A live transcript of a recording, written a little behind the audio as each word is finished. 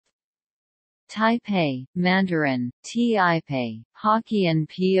Taipei, Mandarin, Taipei, Hokkien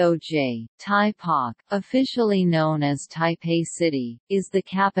Poj, Taipak, officially known as Taipei City, is the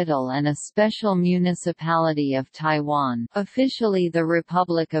capital and a special municipality of Taiwan, officially the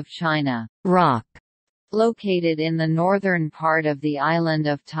Republic of China. ROC. Located in the northern part of the island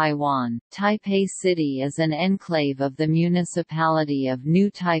of Taiwan, Taipei City is an enclave of the municipality of New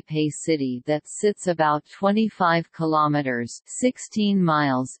Taipei City that sits about 25 kilometers (16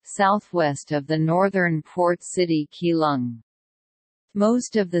 miles) southwest of the northern port city Keelung.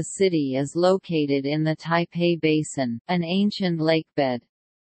 Most of the city is located in the Taipei Basin, an ancient lakebed.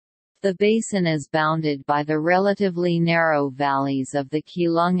 The basin is bounded by the relatively narrow valleys of the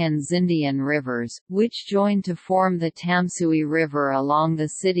Keelung and Xindian rivers, which join to form the Tamsui River along the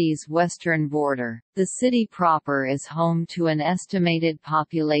city's western border. The city proper is home to an estimated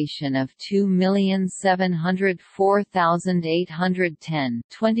population of 2,704,810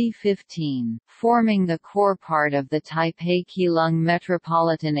 (2015), forming the core part of the Taipei-Keelung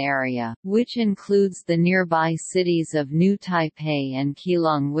metropolitan area, which includes the nearby cities of New Taipei and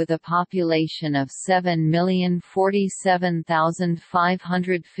Keelung with a population of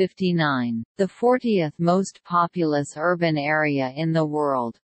 7,047,559, the 40th most populous urban area in the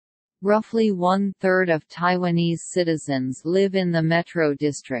world. Roughly one-third of Taiwanese citizens live in the metro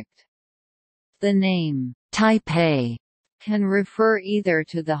district. The name, Taipei, can refer either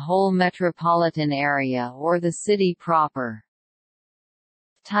to the whole metropolitan area or the city proper.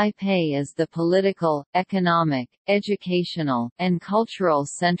 Taipei is the political, economic, educational, and cultural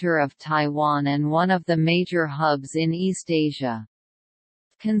center of Taiwan and one of the major hubs in East Asia.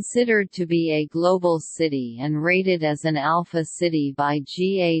 Considered to be a global city and rated as an alpha city by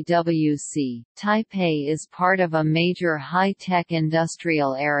GAWC, Taipei is part of a major high-tech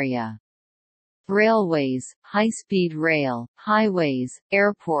industrial area. Railways, high-speed rail, highways,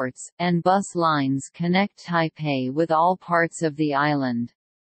 airports, and bus lines connect Taipei with all parts of the island.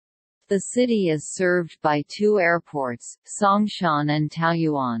 The city is served by two airports, Songshan and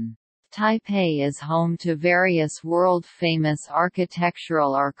Taoyuan. Taipei is home to various world-famous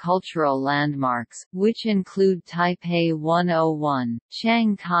architectural or cultural landmarks, which include Taipei 101,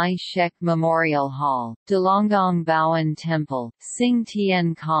 Chiang Kai-shek Memorial Hall, Dalonggang Baoan Temple, Sing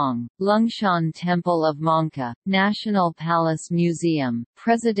Tian Kong, Lungshan Temple of Mongke, National Palace Museum,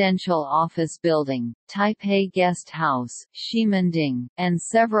 Presidential Office Building, Taipei Guest House, Ximending, and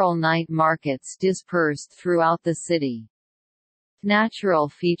several night markets dispersed throughout the city. Natural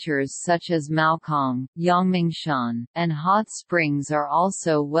features such as Maokong, Yangmingshan, and hot springs are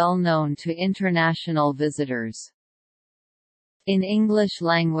also well known to international visitors. In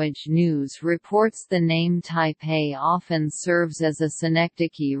English-language news reports, the name Taipei often serves as a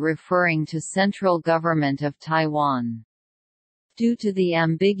synecdoche referring to central government of Taiwan. Due to the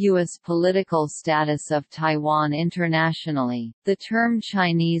ambiguous political status of Taiwan internationally, the term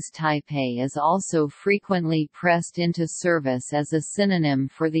Chinese Taipei is also frequently pressed into service as a synonym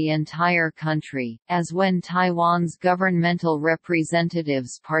for the entire country, as when Taiwan's governmental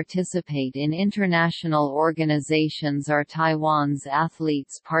representatives participate in international organizations or Taiwan's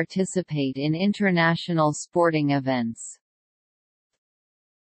athletes participate in international sporting events.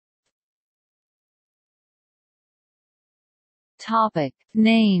 Topic.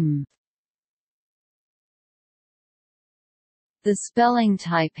 Name. The spelling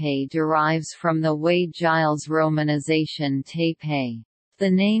Taipei derives from the Wade-Giles romanization Taipei. The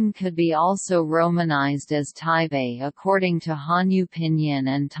name could be also romanized as Taipei according to Hanyu Pinyin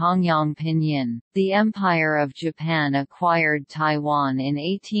and Tongyang Pinyin. The Empire of Japan acquired Taiwan in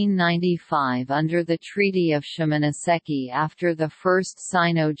 1895 under the Treaty of Shimonoseki after the First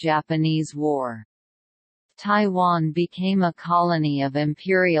Sino-Japanese War. Taiwan became a colony of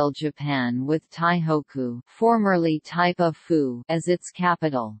Imperial Japan with Taihoku, formerly Taipa Fu, as its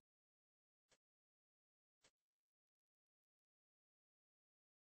capital.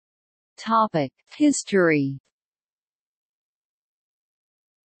 Topic: History.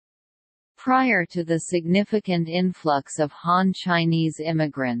 Prior to the significant influx of Han Chinese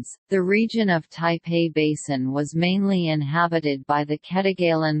immigrants, the region of Taipei Basin was mainly inhabited by the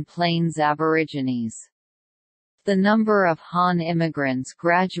Ketagalan Plains Aborigines. The number of Han immigrants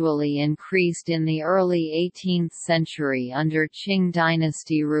gradually increased in the early 18th century under Qing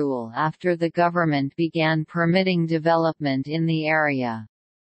dynasty rule after the government began permitting development in the area.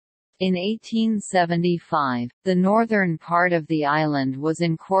 In 1875, the northern part of the island was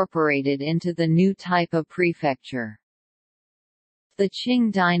incorporated into the new Taipa prefecture. The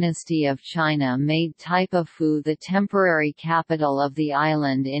Qing dynasty of China made Taipa Fu the temporary capital of the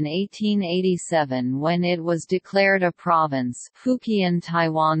island in 1887 when it was declared a province, Fujian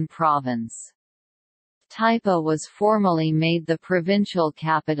Taiwan Province. Taipei was formally made the provincial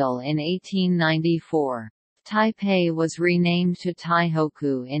capital in 1894. Taipei was renamed to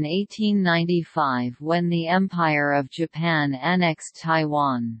Taihoku in 1895 when the Empire of Japan annexed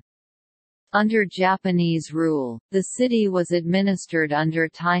Taiwan. Under Japanese rule, the city was administered under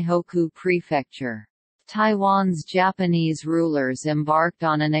Taihoku Prefecture. Taiwan's Japanese rulers embarked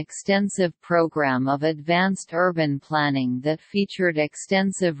on an extensive program of advanced urban planning that featured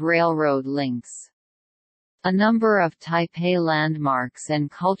extensive railroad links. A number of Taipei landmarks and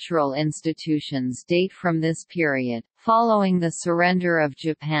cultural institutions date from this period. Following the surrender of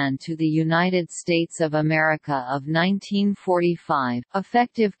Japan to the United States of America of 1945,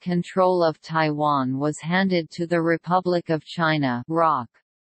 effective control of Taiwan was handed to the Republic of China (ROC).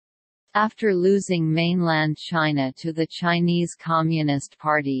 After losing mainland China to the Chinese Communist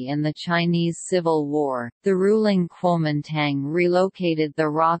Party in the Chinese Civil War, the ruling Kuomintang relocated the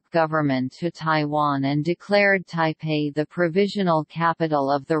ROC government to Taiwan and declared Taipei the provisional capital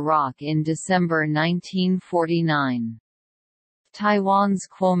of the ROC in December 1949. Taiwan's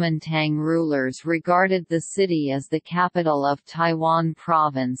Kuomintang rulers regarded the city as the capital of Taiwan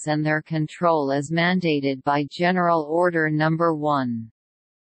Province and their control as mandated by General Order No. 1.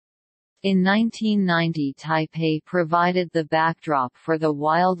 In 1990, Taipei provided the backdrop for the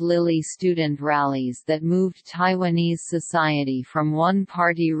Wild Lily student rallies that moved Taiwanese society from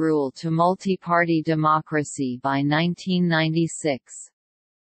one-party rule to multi-party democracy by 1996.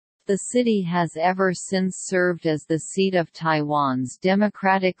 The city has ever since served as the seat of Taiwan's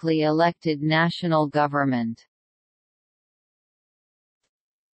democratically elected national government.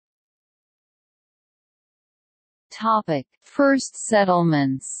 First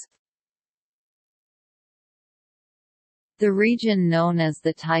settlements. The region known as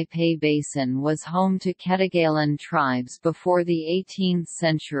the Taipei Basin was home to Ketagalan tribes before the 18th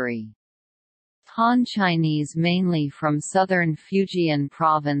century. Han Chinese mainly from southern Fujian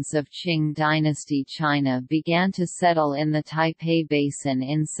province of Qing dynasty China began to settle in the Taipei Basin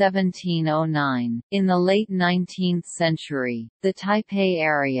in 1709. In the late 19th century, the Taipei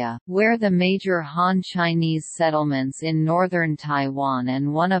area, where the major Han Chinese settlements in northern Taiwan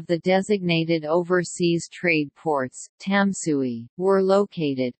and one of the designated overseas trade ports, Tamsui, were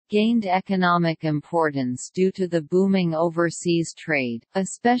located, gained economic importance due to the booming overseas trade,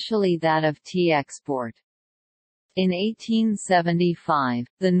 especially that of tea export. In 1875,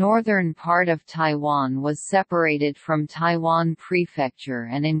 the northern part of Taiwan was separated from Taiwan Prefecture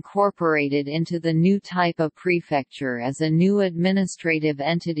and incorporated into the new Taipei Prefecture as a new administrative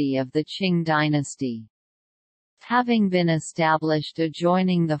entity of the Qing dynasty. Having been established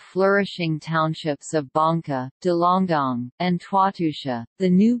adjoining the flourishing townships of Bangka, Dalongdong, and Tuatusha, the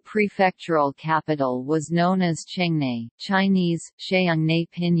new prefectural capital was known as Chengnei, Chinese, Sheangnei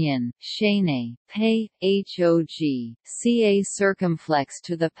Pinyin, Shenei, Pei, Hog, ca circumflex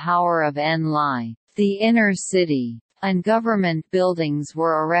to the power of N-Lai, the inner city, and government buildings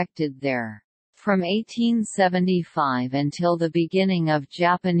were erected there. From 1875 until the beginning of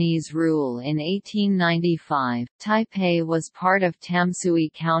Japanese rule in 1895, Taipei was part of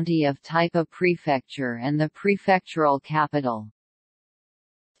Tamsui County of Taipei Prefecture and the prefectural capital.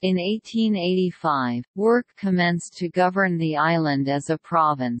 In 1885, work commenced to govern the island as a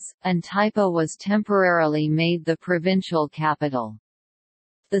province, and Taipei was temporarily made the provincial capital.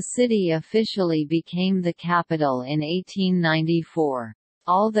 The city officially became the capital in 1894.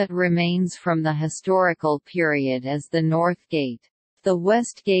 All that remains from the historical period is the North Gate. The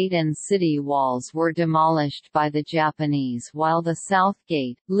West Gate and city walls were demolished by the Japanese while the South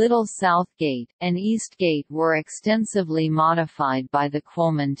Gate, Little South Gate, and East Gate were extensively modified by the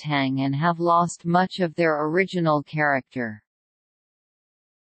Kuomintang and have lost much of their original character.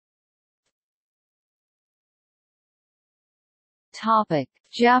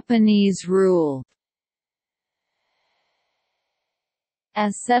 Japanese rule.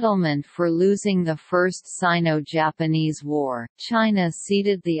 As settlement for losing the First Sino-Japanese War, China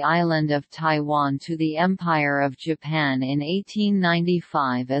ceded the island of Taiwan to the Empire of Japan in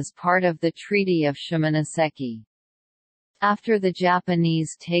 1895 as part of the Treaty of Shimonoseki. After the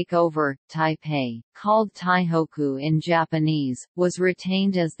Japanese takeover, Taipei, called Taihoku in Japanese, was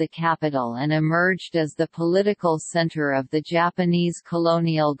retained as the capital and emerged as the political center of the Japanese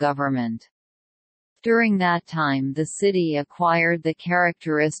colonial government. During that time the city acquired the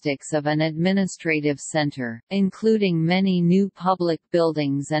characteristics of an administrative center, including many new public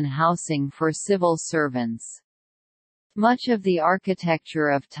buildings and housing for civil servants. Much of the architecture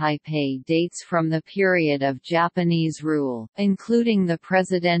of Taipei dates from the period of Japanese rule, including the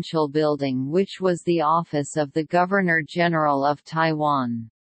Presidential Building, which was the office of the Governor-General of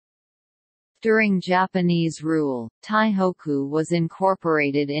Taiwan. During Japanese rule, Taihoku was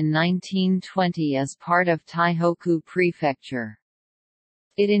incorporated in 1920 as part of Taihoku Prefecture.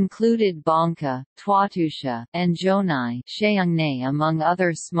 It included Banka, Tuatusha, and Jonai among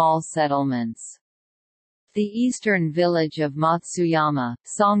other small settlements. The eastern village of Matsuyama,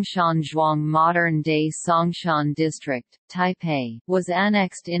 Songshan modern-day Songshan District, Taipei, was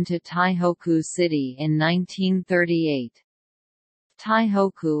annexed into Taihoku City in 1938.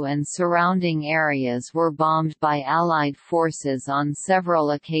 Taihoku and surrounding areas were bombed by Allied forces on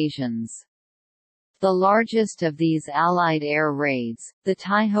several occasions. The largest of these Allied air raids, the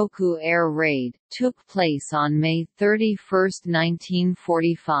Taihoku Air Raid, took place on May 31,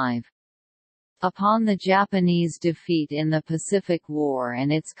 1945. Upon the Japanese defeat in the Pacific War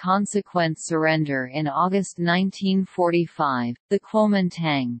and its consequent surrender in August 1945, the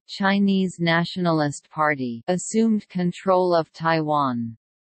Kuomintang Chinese Nationalist Party assumed control of Taiwan.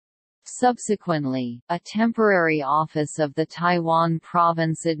 Subsequently, a temporary office of the Taiwan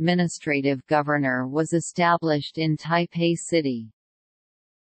Province Administrative Governor was established in Taipei City.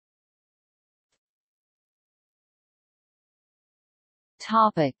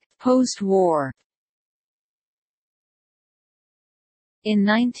 Post-war. In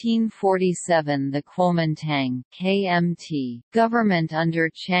 1947 the Kuomintang (KMT) government under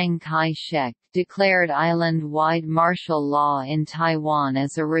Chiang Kai-shek declared island-wide martial law in Taiwan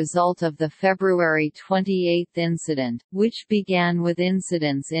as a result of the February 28 incident, which began with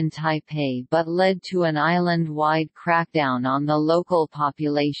incidents in Taipei but led to an island-wide crackdown on the local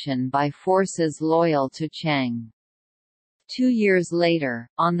population by forces loyal to Chiang. 2 years later,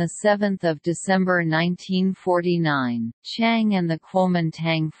 on 7 December 1949, Chiang and the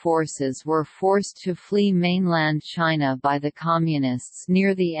Kuomintang forces were forced to flee mainland China by the Communists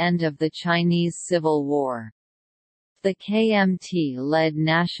near the end of the Chinese Civil War. The KMT-led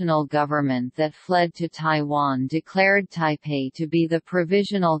national government that fled to Taiwan declared Taipei to be the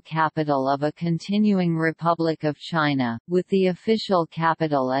provisional capital of a continuing Republic of China, with the official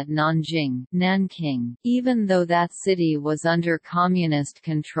capital at Nanjing, Nanking. Even though that city was under communist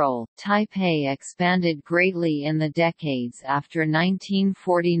control, Taipei expanded greatly in the decades after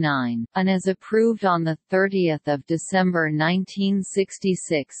 1949, and as approved on 30 December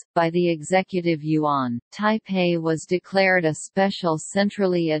 1966, by the Executive Yuan, Taipei was declared a special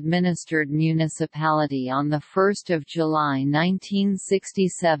centrally administered municipality on 1 July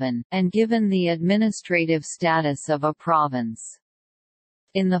 1967, and given the administrative status of a province.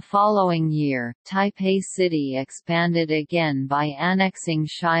 In the following year, Taipei City expanded again by annexing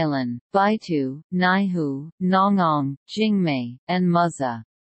Shilin, Baitu, Naihu, Nongong, Jingmei, and Muza.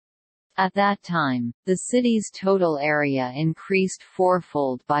 At that time, the city's total area increased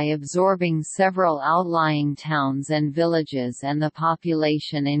fourfold by absorbing several outlying towns and villages, and the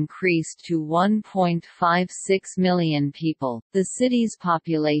population increased to 1.56 million people. The city's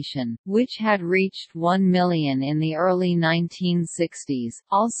population, which had reached 1 million in the early 1960s,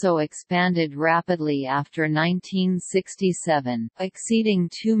 also expanded rapidly after 1967, exceeding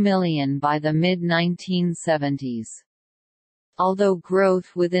 2 million by the mid-1970s. Although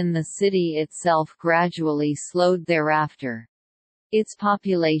growth within the city itself gradually slowed thereafter. Its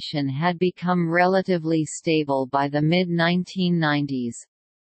population had become relatively stable by the mid-1990s.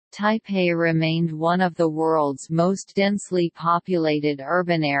 Taipei remained one of the world's most densely populated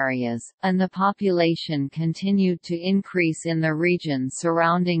urban areas, and the population continued to increase in the region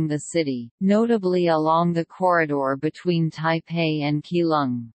surrounding the city, notably along the corridor between Taipei and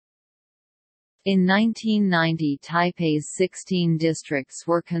Keelung. In 1990 Taipei's 16 districts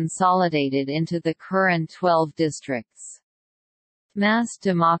were consolidated into the current 12 districts. Mass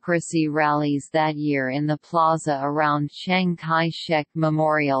democracy rallies that year in the plaza around Chiang Kai-shek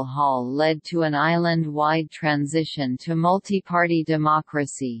Memorial Hall led to an island-wide transition to multi-party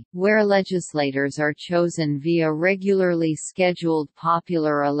democracy, where legislators are chosen via regularly scheduled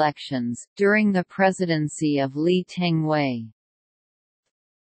popular elections, during the presidency of Lee Teng-hui.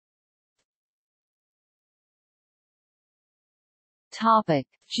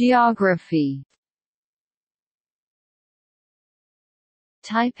 Geography.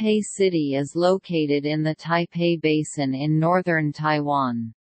 Taipei City is located in the Taipei Basin in northern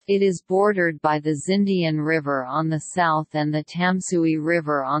Taiwan. It is bordered by the Xindian River on the south and the Tamsui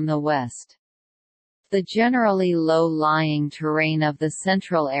River on the west. The generally low-lying terrain of the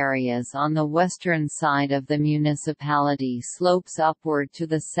central areas on the western side of the municipality slopes upward to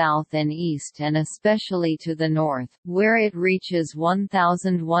the south and east and especially to the north, where it reaches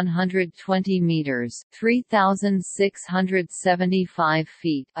 1,120 meters (3,675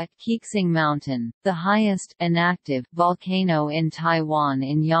 feet) at Qixing Mountain, the highest inactive volcano in Taiwan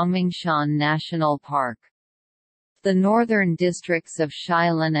in Yangmingshan National Park. The northern districts of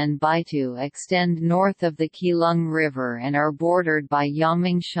Xilan and Baitu extend north of the Keelung River and are bordered by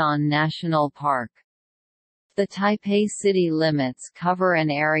Yangmingshan National Park. The Taipei city limits cover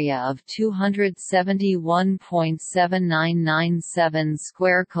an area of 271.7997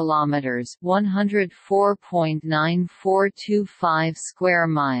 square kilometers, 104.9425 square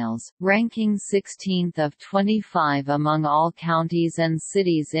miles, ranking 16th of 25 among all counties and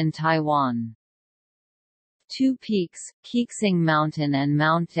cities in Taiwan. Two peaks, Qixing Mountain and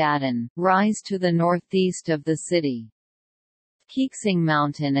Mount Dadan, rise to the northeast of the city. Qixing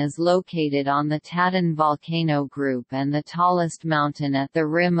Mountain is located on the Tadan volcano group and the tallest mountain at the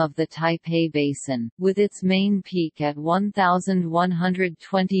rim of the Taipei Basin, with its main peak at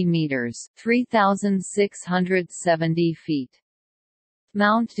 1,120 meters (3,670 feet).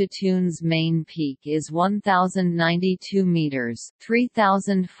 Mount Datun's main peak is 1,092 meters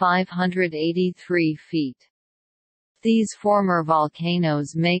 (3,583 feet). These former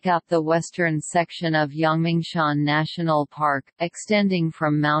volcanoes make up the western section of Yangmingshan National Park, extending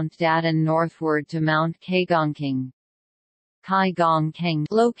from Mount Dadan northward to Mount Kaigongqing,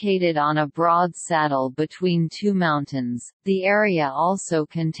 located on a broad saddle between two mountains. The area also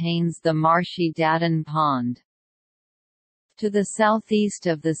contains the marshy Dadan Pond. To the southeast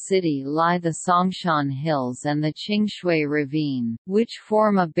of the city lie the Songshan Hills and the Qingshui Ravine, which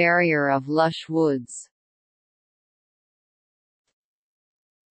form a barrier of lush woods.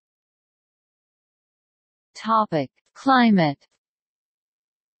 Climate.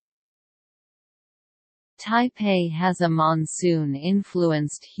 Taipei has a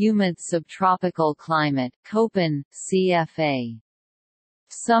monsoon-influenced humid subtropical climate Köppen, CFA.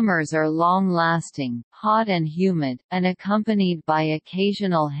 Summers are long-lasting, hot and humid, and accompanied by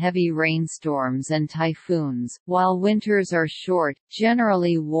occasional heavy rainstorms and typhoons, while winters are short,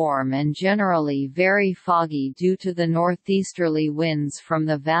 generally warm and generally very foggy due to the northeasterly winds from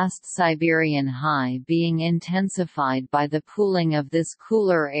the vast Siberian high being intensified by the pooling of this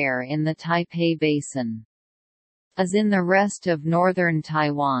cooler air in the Taipei Basin. As in the rest of northern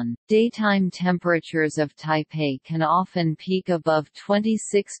Taiwan, daytime temperatures of Taipei can often peak above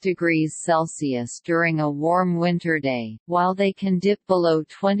 26 degrees Celsius during a warm winter day, while they can dip below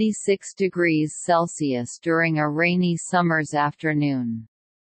 26 degrees Celsius during a rainy summer's afternoon.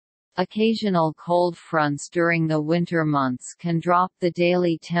 Occasional cold fronts during the winter months can drop the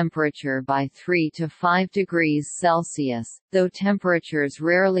daily temperature by 3 to 5 degrees Celsius, though temperatures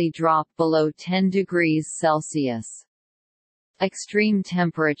rarely drop below 10 degrees Celsius. Extreme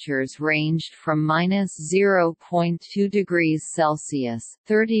temperatures ranged from -0.2 degrees Celsius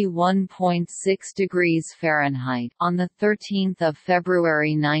 (31.6 degrees Fahrenheit) on the 13th of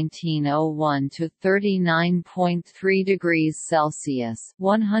February 1901 to 39.3 degrees Celsius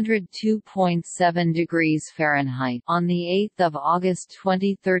 (102.7 degrees Fahrenheit) on the 8th of August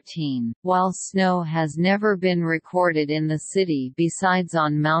 2013. While snow has never been recorded in the city besides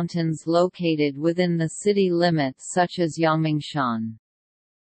on mountains located within the city limits such as Yangmingshan.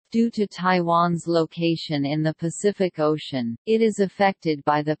 Due to Taiwan's location in the Pacific Ocean, it is affected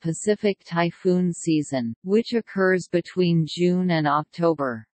by the Pacific typhoon season, which occurs between June and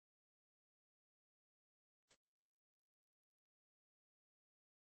October.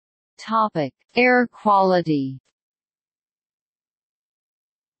 Air quality.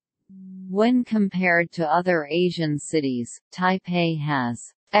 When compared to other Asian cities, Taipei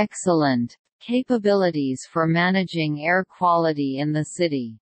has excellent capabilities for managing air quality in the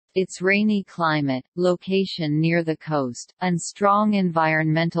city. Its rainy climate, location near the coast, and strong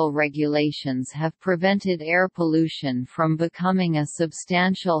environmental regulations have prevented air pollution from becoming a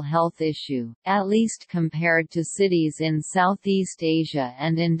substantial health issue, at least compared to cities in Southeast Asia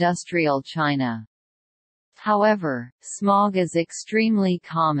and industrial China. However, smog is extremely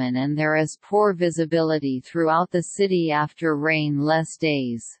common and there is poor visibility throughout the city after rain-less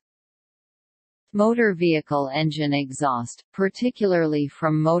days. Motor vehicle engine exhaust, particularly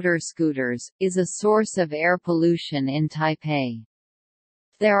from motor scooters, is a source of air pollution in Taipei.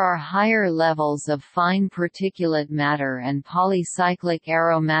 There are higher levels of fine particulate matter and polycyclic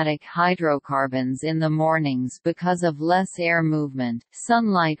aromatic hydrocarbons in the mornings because of less air movement.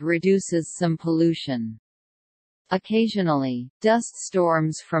 Sunlight reduces some pollution. Occasionally, dust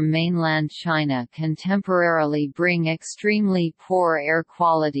storms from mainland China can temporarily bring extremely poor air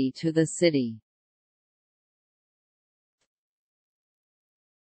quality to the city.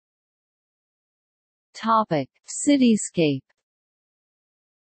 Cityscape.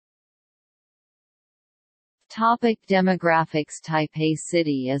 Demographics. Taipei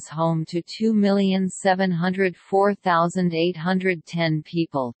City is home to 2,704,810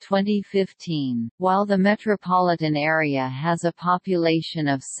 people 2015, while the metropolitan area has a population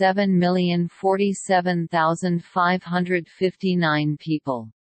of 7,047,559 people.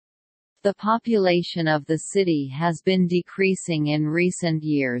 The population of the city has been decreasing in recent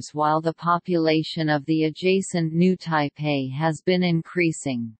years while the population of the adjacent New Taipei has been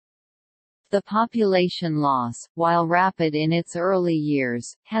increasing. The population loss, while rapid in its early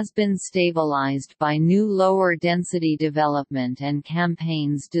years, has been stabilized by new lower-density development and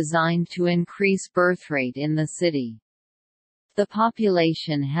campaigns designed to increase birthrate in the city. The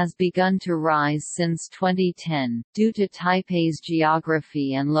population has begun to rise since 2010, due to Taipei's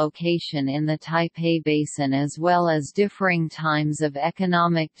geography and location in the Taipei Basin as well as differing times of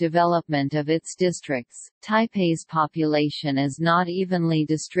economic development of its districts. Taipei's population is not evenly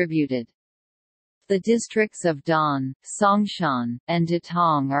distributed. The districts of Dan, Songshan, and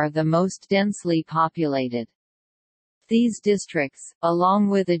Datong are the most densely populated. These districts, along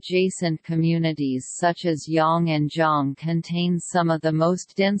with adjacent communities such as Yang and Zhang, contain some of the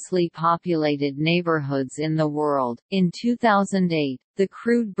most densely populated neighborhoods in the world. In 2008, the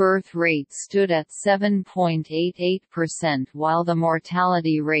crude birth rate stood at 7.88% while the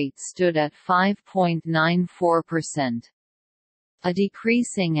mortality rate stood at 5.94%. A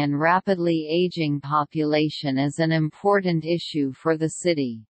decreasing and rapidly aging population is an important issue for the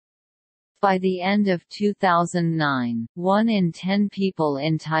city. By the end of 2009, 1 in 10 people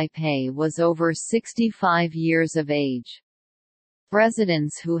in Taipei was over 65 years of age.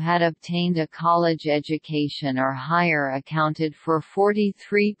 Residents who had obtained a college education or higher accounted for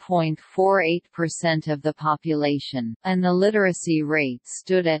 43.48% of the population, and the literacy rate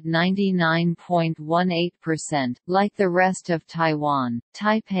stood at 99.18%. Like the rest of Taiwan,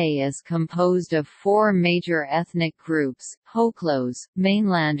 Taipei is composed of 4 major ethnic groups: Hoklos,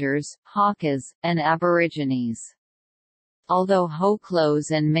 Mainlanders, Hakkas, and Aborigines. Although Hoklos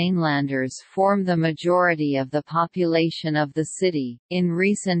and mainlanders form the majority of the population of the city, in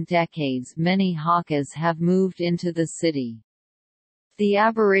recent decades many Hakkas have moved into the city. The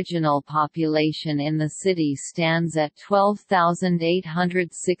Aboriginal population in the city stands at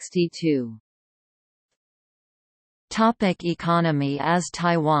 12,862. Economy. As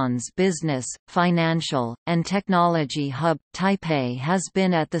Taiwan's business, financial, and technology hub, Taipei has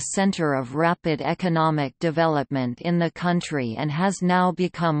been at the center of rapid economic development in the country and has now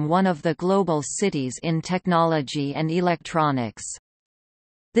become one of the global cities in technology and electronics.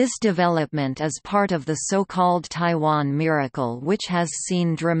 This development is part of the so-called Taiwan Miracle, which has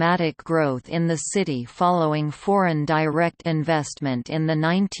seen dramatic growth in the city following foreign direct investment in the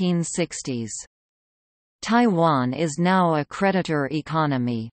 1960s. Taiwan is now a creditor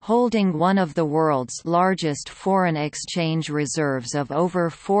economy, holding one of the world's largest foreign exchange reserves of over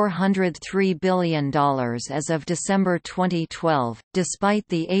 $403 billion as of December 2012. Despite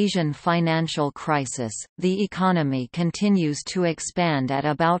the Asian financial crisis, the economy continues to expand at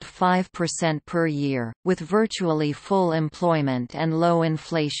about 5% per year, with virtually full employment and low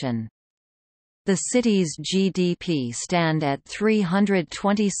inflation. The city's GDP stand at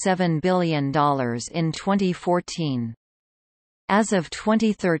 $327 billion in 2014. As of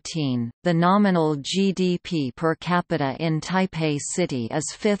 2013, the nominal GDP per capita in Taipei City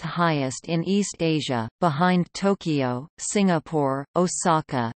is 5th highest in East Asia, behind Tokyo, Singapore,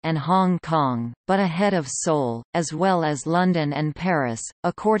 Osaka, and Hong Kong, but ahead of Seoul, as well as London and Paris,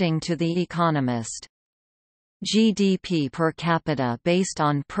 according to The Economist. GDP per capita based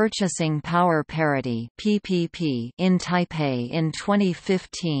on purchasing power parity (PPP) in Taipei in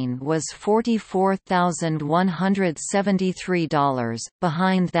 2015 was $44,173,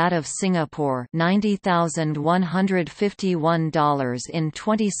 behind that of Singapore $90,151 in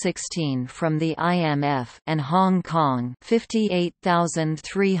 2016 from the IMF and Hong Kong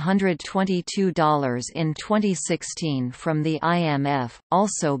 $58,322 in 2016 from the IMF,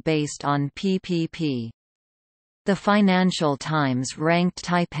 also based on PPP. The Financial Times ranked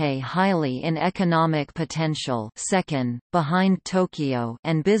Taipei highly in economic potential, second, behind Tokyo,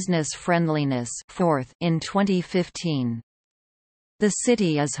 and business friendliness, fourth, in 2015. The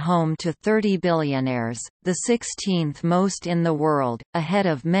city is home to 30 billionaires, the 16th most in the world, ahead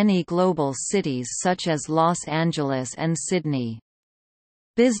of many global cities such as Los Angeles and Sydney.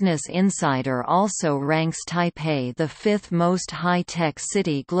 Business Insider also ranks Taipei the fifth most high-tech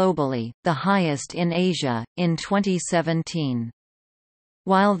city globally, the highest in Asia, in 2017.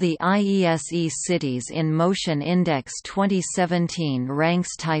 While the IESE Cities in Motion Index 2017 ranks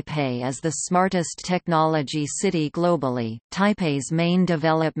Taipei as the smartest technology city globally, Taipei's main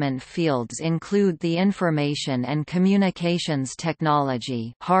development fields include the information and communications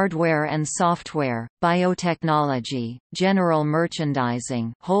technology, hardware and software, biotechnology, general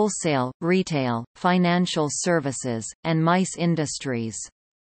merchandising, wholesale, retail, financial services, and MICE industries.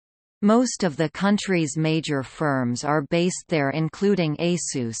 Most of the country's major firms are based there, including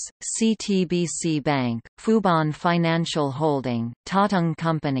ASUS, CTBC Bank, Fubon Financial Holding, Tatung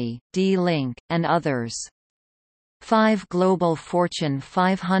Company, D-Link, and others. 5 global Fortune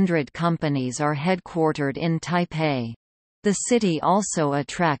 500 companies are headquartered in Taipei. The city also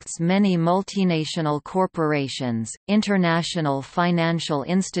attracts many multinational corporations, international financial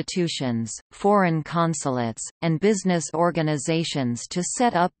institutions, foreign consulates, and business organizations to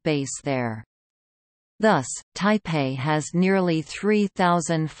set up base there. Thus, Taipei has nearly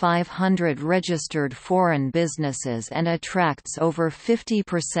 3,500 registered foreign businesses and attracts over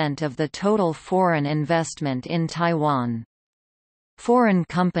 50% of the total foreign investment in Taiwan. Foreign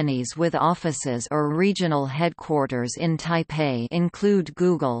companies with offices or regional headquarters in Taipei include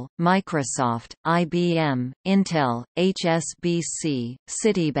Google, Microsoft, IBM, Intel, HSBC,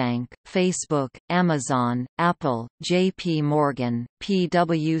 Citibank, Facebook, Amazon, Apple, JP Morgan,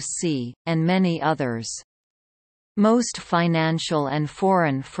 PwC, and many others. Most financial and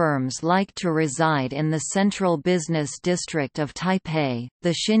foreign firms like to reside in the Central Business District of Taipei,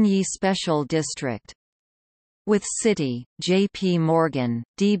 the Xinyi Special District. With Citi, JP Morgan,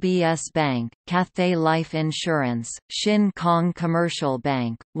 DBS Bank, Cathay Life Insurance, Shin Kong Commercial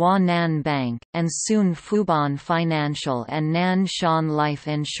Bank, Huanan Bank, and soon Fubon Financial and Nan Shan Life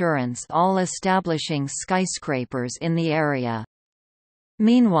Insurance all establishing skyscrapers in the area.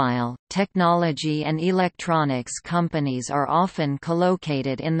 Meanwhile, technology and electronics companies are often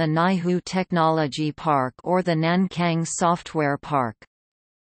collocated in the Naihu Technology Park or the Nankang Software Park.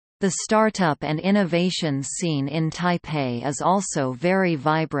 The startup and innovation scene in Taipei is also very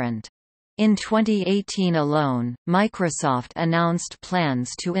vibrant. In 2018 alone, Microsoft announced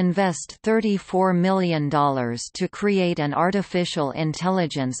plans to invest $34 million to create an artificial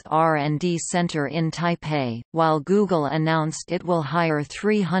intelligence R&D center in Taipei, while Google announced it will hire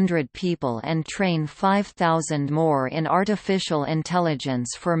 300 people and train 5,000 more in artificial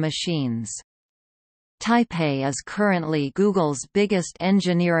intelligence for machines. Taipei is currently Google's biggest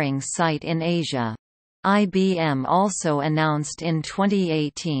engineering site in Asia. IBM also announced in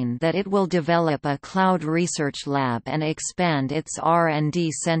 2018 that it will develop a cloud research lab and expand its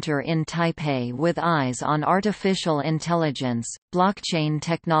R&D center in Taipei with eyes on artificial intelligence, blockchain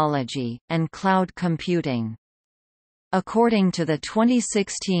technology, and cloud computing. According to the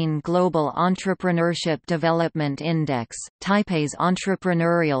 2016 Global Entrepreneurship Development Index, Taipei's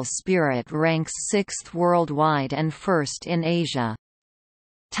entrepreneurial spirit ranks 6th worldwide and 1st in Asia.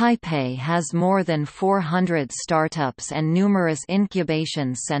 Taipei has more than 400 startups and numerous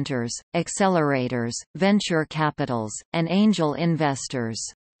incubation centers, accelerators, venture capitals, and angel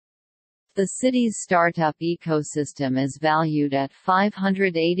investors. The city's startup ecosystem is valued at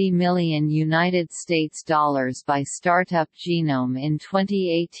 $580 million by Startup Genome in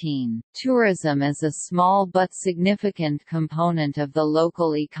 2018. Tourism is a small but significant component of the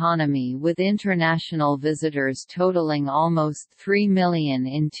local economy, with international visitors totaling almost 3 million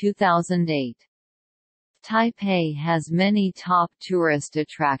in 2008. Taipei has many top tourist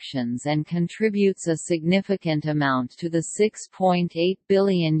attractions and contributes a significant amount to the $6.8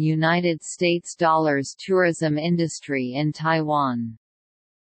 billion tourism industry in Taiwan.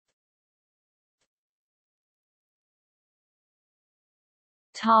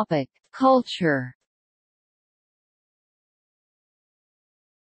 Topic: Culture.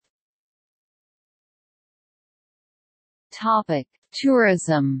 Topic: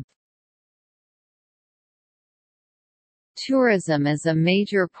 Tourism. Tourism is a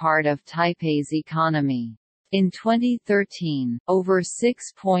major part of Taipei's economy. In 2013, over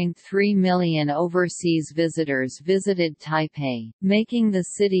 6.3 million overseas visitors visited Taipei, making the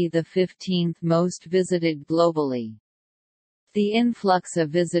city the 15th most visited globally. The influx of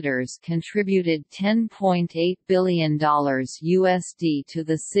visitors contributed $10.8 billion to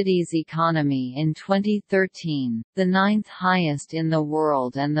the city's economy in 2013, the 9th highest in the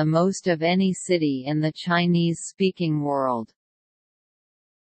world and the most of any city in the Chinese-speaking world.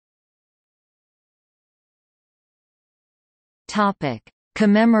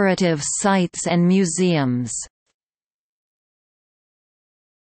 Commemorative sites and museums.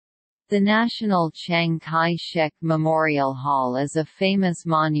 The National Chiang Kai-shek Memorial Hall is a famous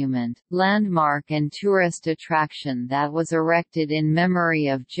monument, landmark and tourist attraction that was erected in memory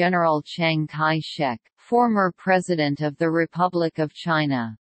of General Chiang Kai-shek, former President of the Republic of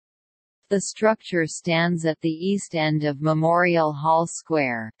China. The structure stands at the east end of Memorial Hall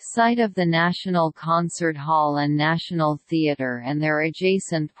Square, site of the National Concert Hall and National Theatre and their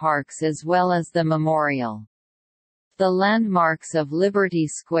adjacent parks as well as the memorial. The landmarks of Liberty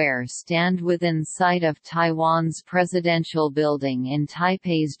Square stand within sight of Taiwan's presidential building in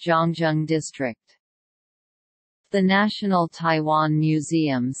Taipei's Zhangjiang district. The National Taiwan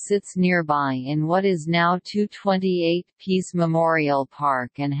Museum sits nearby in what is now 228 Peace Memorial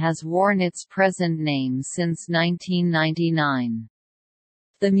Park and has worn its present name since 1999.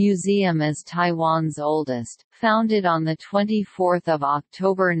 The museum is Taiwan's oldest, founded on 24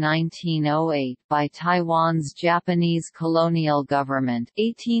 October 1908 by Taiwan's Japanese colonial government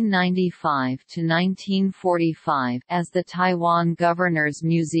 1895–1945 as the Taiwan Governor's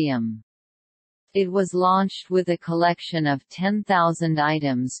Museum. It was launched with a collection of 10,000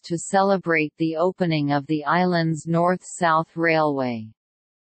 items to celebrate the opening of the island's North-South Railway.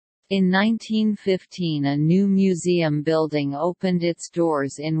 In 1915 a new museum building opened its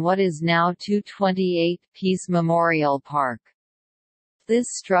doors in what is now 228 Peace Memorial Park.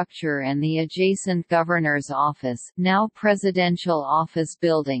 This structure and the adjacent Governor's Office, now Presidential Office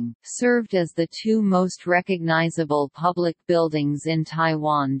Building, served as the two most recognizable public buildings in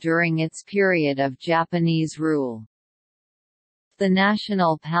Taiwan during its period of Japanese rule. The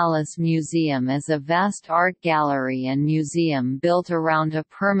National Palace Museum is a vast art gallery and museum built around a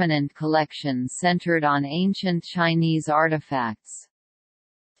permanent collection centered on ancient Chinese artifacts.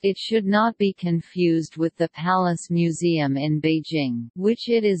 It should not be confused with the Palace Museum in Beijing, which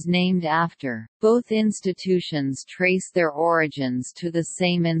it is named after. Both institutions trace their origins to the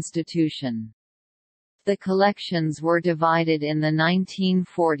same institution. The collections were divided in the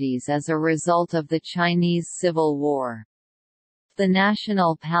 1940s as a result of the Chinese Civil War. The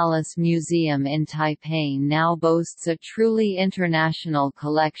National Palace Museum in Taipei now boasts a truly international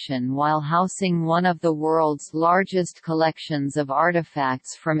collection while housing one of the world's largest collections of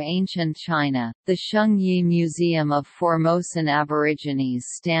artifacts from ancient China. The Shengyi Museum of Formosan Aborigines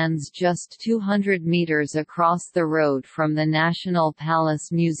stands just 200 meters across the road from the National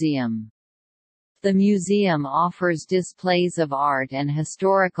Palace Museum. The museum offers displays of art and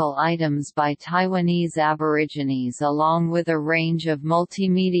historical items by Taiwanese Aborigines along with a range of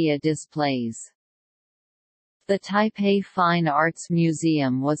multimedia displays. The Taipei Fine Arts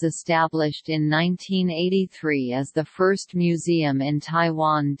Museum was established in 1983 as the first museum in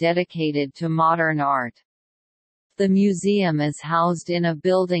Taiwan dedicated to modern art. The museum is housed in a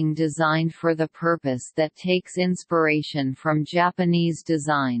building designed for the purpose that takes inspiration from Japanese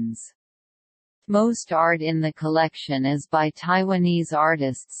designs. Most art in the collection is by Taiwanese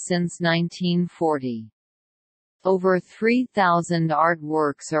artists since 1940. Over 3,000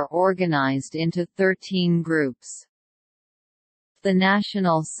 artworks are organized into 13 groups. The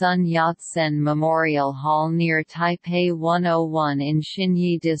National Sun Yat-sen Memorial Hall near Taipei 101 in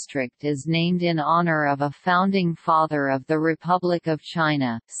Xinyi District is named in honor of a founding father of the Republic of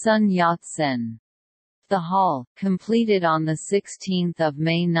China, Sun Yat-sen. The hall, completed on 16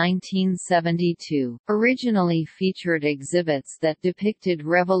 May 1972, originally featured exhibits that depicted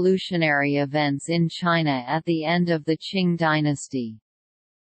revolutionary events in China at the end of the Qing dynasty.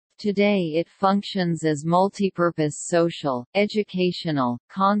 Today it functions as multipurpose social, educational,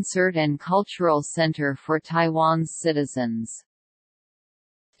 concert and cultural center for Taiwan's citizens.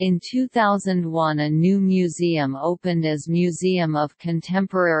 In 2001 a new museum opened as Museum of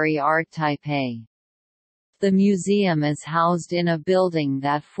Contemporary Art Taipei. The museum is housed in a building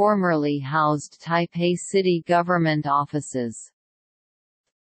that formerly housed Taipei city government offices.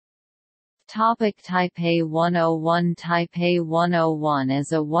 Taipei 101 Taipei 101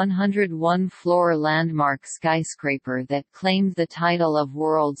 is a 101-floor landmark skyscraper that claimed the title of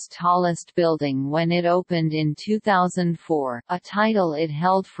world's tallest building when it opened in 2004, a title it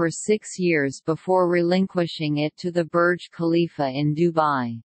held for 6 years before relinquishing it to the Burj Khalifa in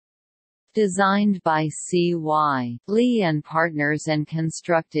Dubai. Designed by C.Y. Lee and Partners and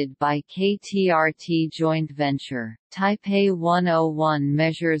constructed by KTRT Joint Venture, Taipei 101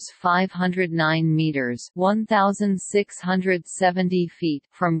 measures 509 meters (1,670 feet)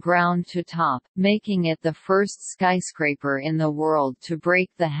 from ground to top, making it the first skyscraper in the world to break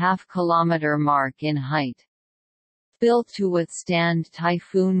the half-kilometer mark in height. Built to withstand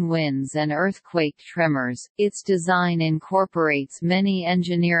typhoon winds and earthquake tremors, its design incorporates many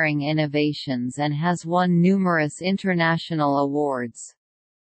engineering innovations and has won numerous international awards.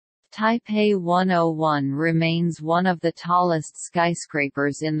 Taipei 101 remains one of the tallest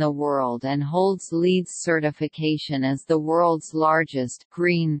skyscrapers in the world and holds LEED's certification as the world's largest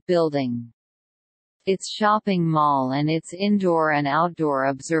green building. Its shopping mall and its indoor and outdoor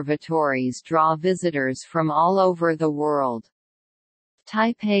observatories draw visitors from all over the world.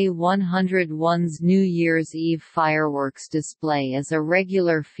 Taipei 101's New Year's Eve fireworks display is a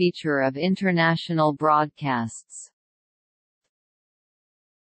regular feature of international broadcasts.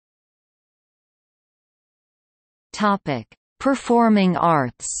 Performing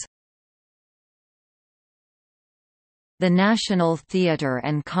arts. The National Theatre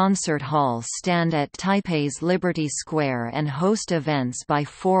and Concert Hall stand at Taipei's Liberty Square and host events by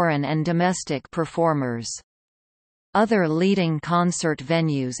foreign and domestic performers. Other leading concert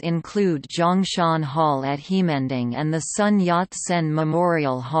venues include Zhongshan Hall at Hemending and the Sun Yat-sen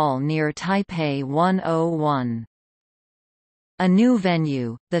Memorial Hall near Taipei 101. A new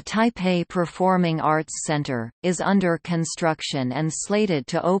venue, the Taipei Performing Arts Center, is under construction and slated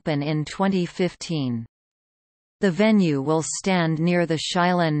to open in 2015. The venue will stand near the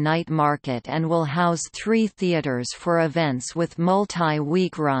Xilan Night Market and will house 3 theaters for events with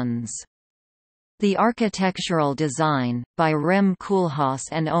multi-week runs. The architectural design, by Rem Koolhaas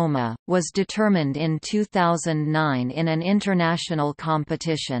and OMA, was determined in 2009 in an international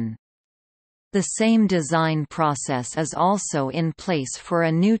competition. The same design process is also in place for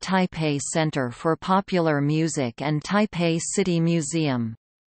a new Taipei Center for Popular Music and Taipei City Museum.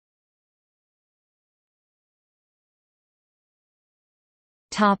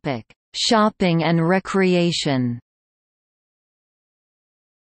 Shopping and recreation.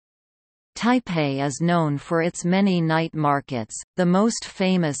 Taipei is known for its many night markets, the most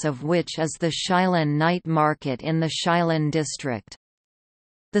famous of which is the Xilan Night Market in the Xilan district.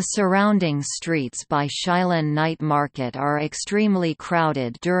 The surrounding streets by Xilan Night Market are extremely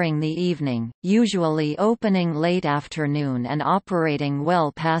crowded during the evening, usually opening late afternoon and operating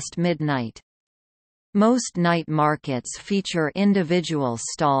well past midnight. Most night markets feature individual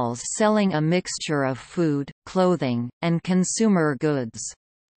stalls selling a mixture of food, clothing, and consumer goods.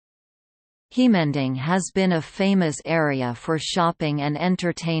 Hemending has been a famous area for shopping and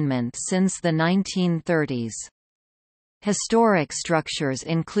entertainment since the 1930s. Historic structures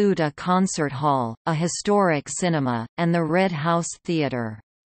include a concert hall, a historic cinema, and the Red House Theatre.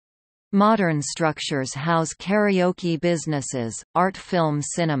 Modern structures house karaoke businesses, art film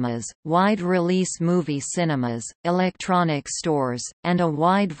cinemas, wide-release movie cinemas, electronic stores, and a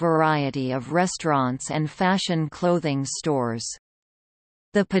wide variety of restaurants and fashion clothing stores.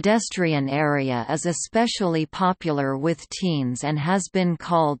 The pedestrian area is especially popular with teens and has been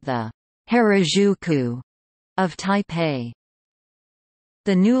called the Harajuku of Taipei.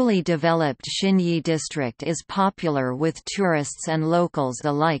 The newly developed Xinyi district is popular with tourists and locals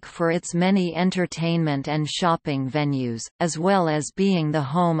alike for its many entertainment and shopping venues, as well as being the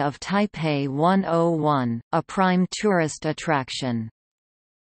home of Taipei 101, a prime tourist attraction.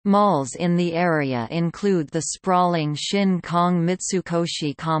 Malls in the area include the sprawling Shin Kong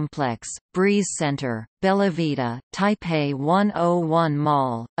Mitsukoshi Complex, Breeze Center, Bellavita, Taipei 101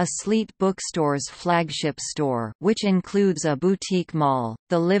 Mall, a Sleet Bookstore's flagship store which includes a boutique mall,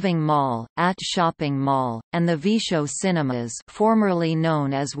 the Living Mall, At Shopping Mall, and the Visho Cinemas, formerly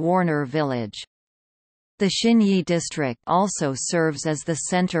known as Warner Village. The Xinyi district also serves as the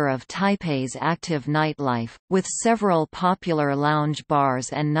center of Taipei's active nightlife, with several popular lounge bars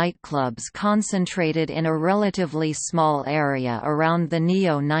and nightclubs concentrated in a relatively small area around the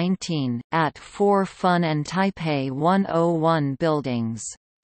Neo 19, At 4 Fun and Taipei 101 buildings.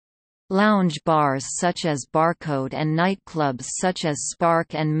 Lounge bars such as Barcode and nightclubs such as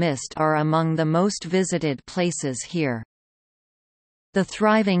Spark and Mist are among the most visited places here. The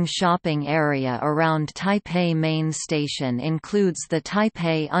thriving shopping area around Taipei Main Station includes the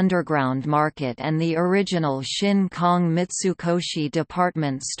Taipei Underground Market and the original Shin Kong Mitsukoshi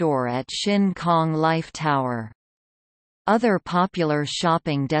department store at Shin Kong Life Tower. Other popular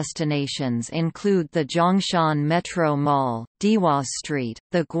shopping destinations include the Zhongshan Metro Mall, Diwa Street,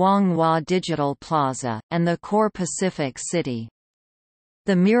 the Guanghua Digital Plaza, and the Core Pacific City.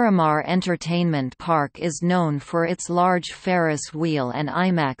 The Miramar Entertainment Park is known for its large Ferris wheel and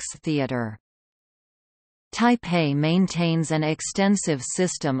IMAX theater. Taipei maintains an extensive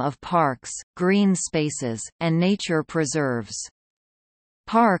system of parks, green spaces, and nature preserves.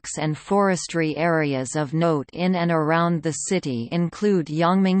 Parks and forestry areas of note in and around the city include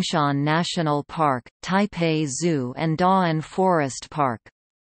Yangmingshan National Park, Taipei Zoo and Da'an Forest Park.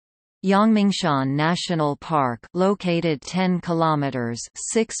 Yangmingshan National Park, located 10 kilometers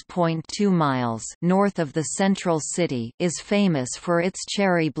 (6.2 miles) north of the central city, is famous for its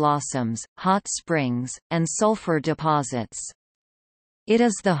cherry blossoms, hot springs, and sulfur deposits. It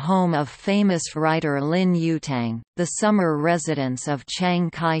is the home of famous writer Lin Yutang, the summer residence of Chiang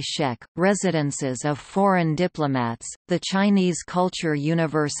Kai-shek, residences of foreign diplomats, the Chinese Culture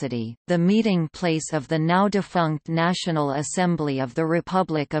University, the meeting place of the now-defunct National Assembly of the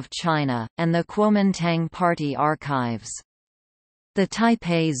Republic of China, and the Kuomintang Party archives. The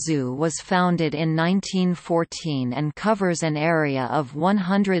Taipei Zoo was founded in 1914 and covers an area of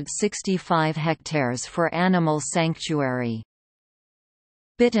 165 hectares for animal sanctuary.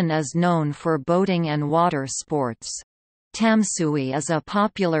 Bitan is known for boating and water sports. Tamsui is a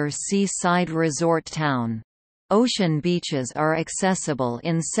popular seaside resort town. Ocean beaches are accessible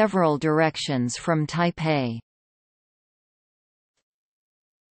in several directions from Taipei.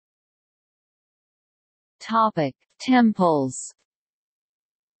 Topic: Temples.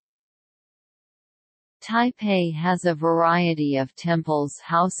 Taipei has a variety of temples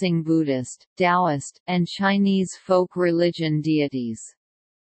housing Buddhist, Taoist, and Chinese folk religion deities.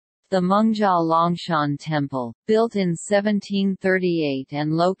 The Mengjia Longshan Temple, built in 1738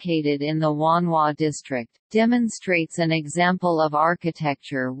 and located in the Wanhua district, demonstrates an example of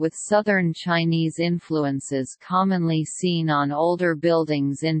architecture with southern Chinese influences commonly seen on older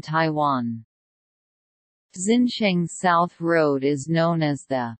buildings in Taiwan. Xinsheng South Road is known as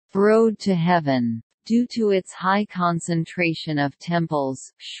the Road to Heaven, due to its high concentration of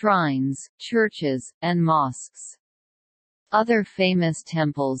temples, shrines, churches, and mosques. Other famous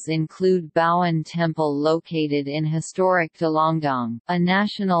temples include Baoan Temple located in historic Dalongdong, a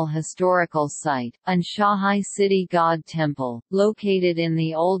National Historical Site, and Shanghai City God Temple, located in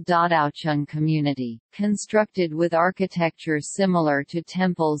the old Dadaocheng community, constructed with architecture similar to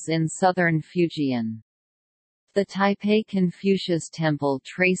temples in southern Fujian. The Taipei Confucius Temple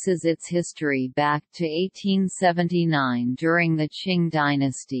traces its history back to 1879 during the Qing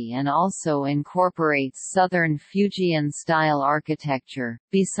dynasty and also incorporates southern Fujian-style architecture.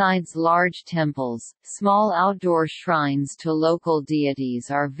 Besides large temples, small outdoor shrines to local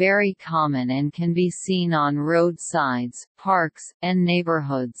deities are very common and can be seen on roadsides, parks, and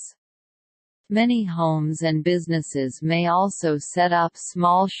neighborhoods. Many homes and businesses may also set up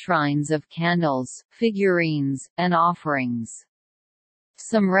small shrines of candles, figurines, and offerings.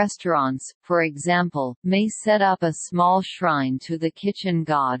 Some restaurants, for example, may set up a small shrine to the kitchen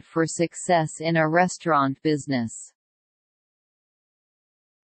god for success in a restaurant business.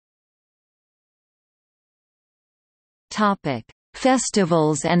 Topic: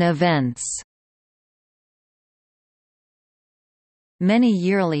 Festivals and events. Many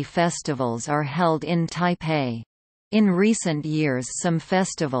yearly festivals are held in Taipei. In recent years some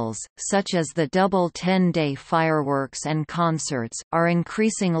festivals, such as the double 10-day fireworks and concerts, are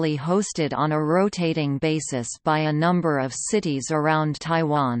increasingly hosted on a rotating basis by a number of cities around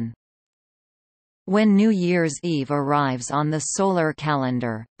Taiwan. When New Year's Eve arrives on the solar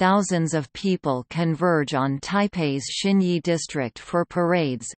calendar, thousands of people converge on Taipei's Xinyi district for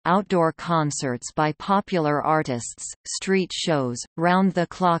parades, outdoor concerts by popular artists, street shows,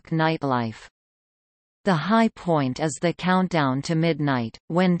 round-the-clock nightlife. The high point is the countdown to midnight,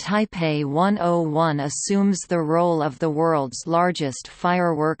 when Taipei 101 assumes the role of the world's largest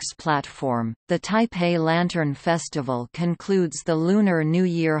fireworks platform. The Taipei Lantern Festival concludes the Lunar New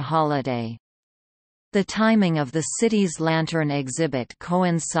Year holiday. The timing of the city's lantern exhibit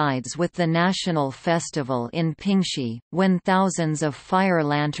coincides with the national festival in Pingxi, when thousands of fire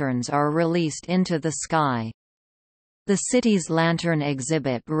lanterns are released into the sky. The city's lantern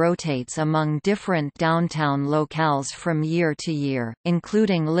exhibit rotates among different downtown locales from year to year,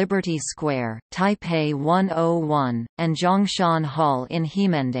 including Liberty Square, Taipei 101, and Zhongshan Hall in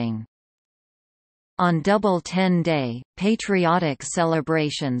Hemending. On Double 10 Day, patriotic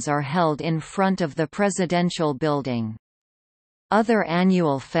celebrations are held in front of the presidential building. Other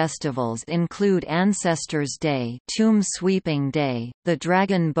annual festivals include Ancestors' Day, Tomb Sweeping Day, the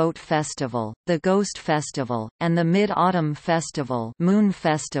Dragon Boat Festival, the Ghost Festival, and the Mid-Autumn Festival, Moon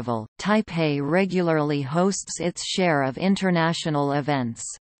Festival. Taipei regularly hosts its share of international events.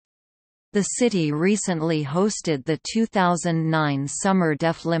 The city recently hosted the 2009 Summer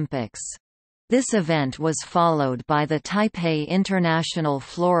Deaflympics. This event was followed by the Taipei International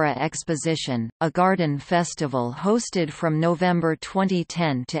Flora Exposition, a garden festival hosted from November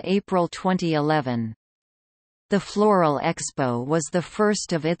 2010 to April 2011. The Floral Expo was the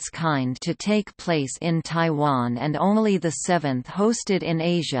first of its kind to take place in Taiwan and only the seventh hosted in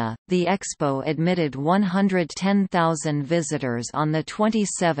Asia. The expo admitted 110,000 visitors on the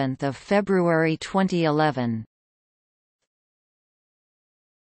 27th of February 2011.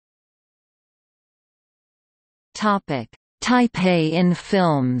 Topic: Taipei in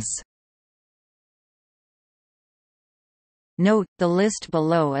films. Note, the list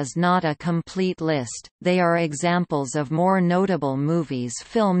below is not a complete list, they are examples of more notable movies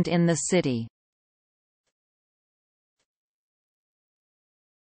filmed in the city.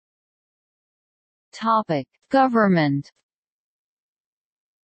 Government.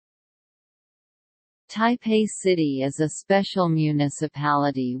 Taipei City is a special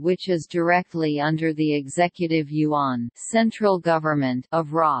municipality which is directly under the executive yuan central government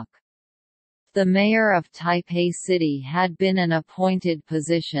of ROC. The mayor of Taipei City had been an appointed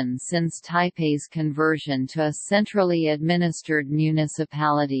position since Taipei's conversion to a centrally administered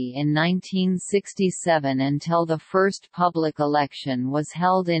municipality in 1967 until the first public election was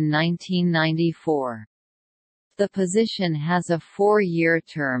held in 1994. The position has a 4-year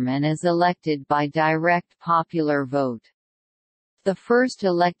term and is elected by direct popular vote. The first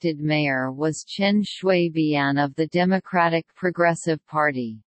elected mayor was Chen Shui-bian of the Democratic Progressive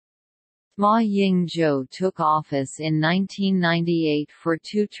Party. Ma Ying-jeou took office in 1998 for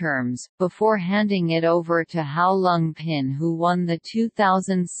 2 terms, before handing it over to Hou Lung-pin, who won the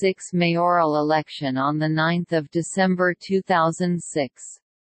 2006 mayoral election on 9 December 2006.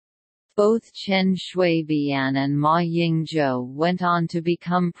 Both Chen Shui-bian and Ma Ying-jeou went on to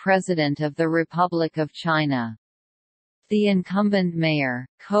become President of the Republic of China. The incumbent mayor,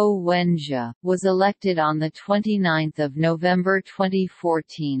 Ko Wen-je, was elected on 29 November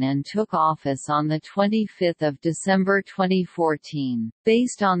 2014 and took office on 25 December 2014.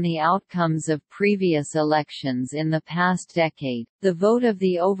 Based on the outcomes of previous elections in the past decade, the vote of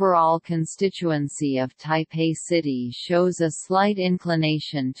the overall constituency of Taipei City shows a slight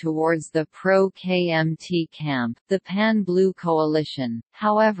inclination towards the pro-KMT camp, the Pan-Blue Coalition.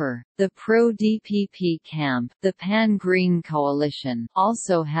 However, the pro-DPP camp, the Pan-Green Coalition,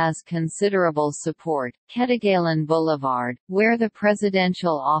 also has considerable support. Ketagalan Boulevard, where the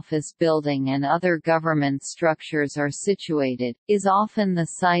presidential office building and other government structures are situated, is often the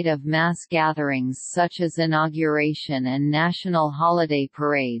site of mass gatherings such as inauguration and national holiday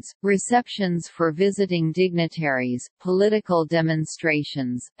parades, receptions for visiting dignitaries, political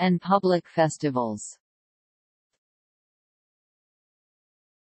demonstrations, and public festivals.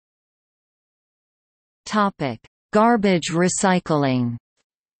 Garbage recycling.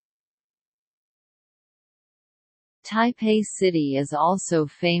 Taipei City is also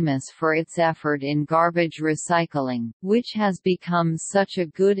famous for its effort in garbage recycling, which has become such a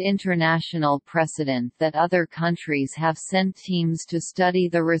good international precedent that other countries have sent teams to study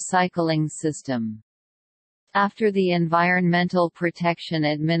the recycling system. After the Environmental Protection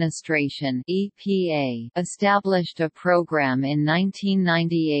Administration (EPA) established a program in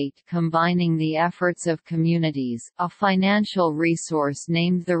 1998 combining the efforts of communities, a financial resource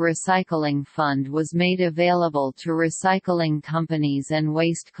named the Recycling Fund was made available to recycling companies and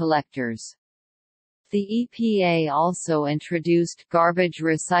waste collectors. The EPA also introduced garbage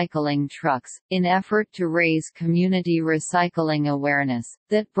recycling trucks, in effort to raise community recycling awareness,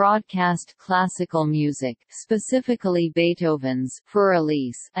 that broadcast classical music, specifically Beethoven's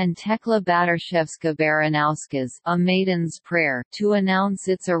Fürelise and Tekla Batashevska Baranowska's A Maiden's Prayer, to announce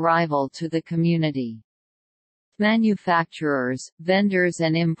its arrival to the community. Manufacturers, vendors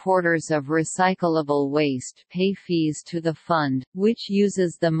and importers of recyclable waste pay fees to the fund, which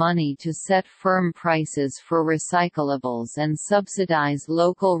uses the money to set firm prices for recyclables and subsidize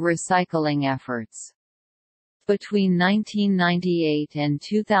local recycling efforts. Between 1998 and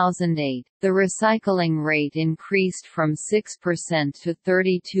 2008, the recycling rate increased from 6% to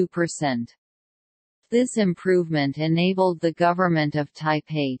 32%. This improvement enabled the government of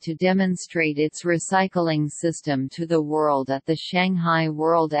Taipei to demonstrate its recycling system to the world at the Shanghai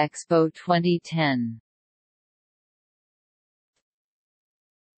World Expo 2010.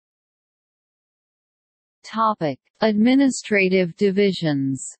 Topic: Administrative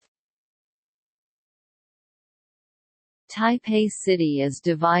divisions. Taipei City is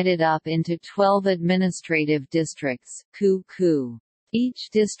divided up into 12 administrative districts, ku. Each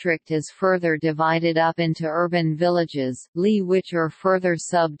district is further divided up into urban villages, li, which are further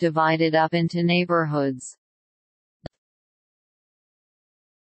subdivided up into neighborhoods.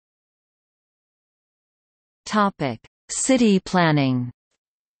 City planning.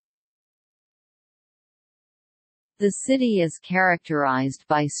 The city is characterized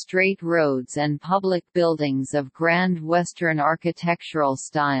by straight roads and public buildings of Grand Western architectural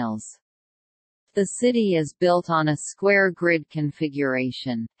styles. The city is built on a square grid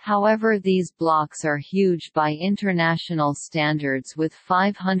configuration, however these blocks are huge by international standards with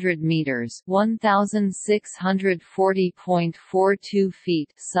 500 meters (1,640.42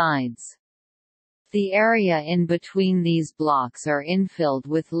 feet) sides. The area in between these blocks are infilled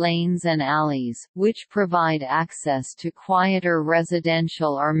with lanes and alleys, which provide access to quieter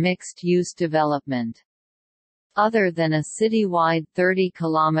residential or mixed-use development. Other than a citywide 30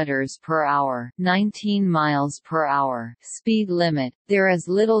 km per hour (19 miles per hour) speed limit, there is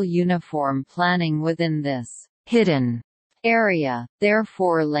little uniform planning within this hidden area.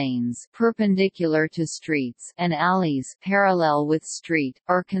 Therefore lanes perpendicular to streets and alleys parallel with street,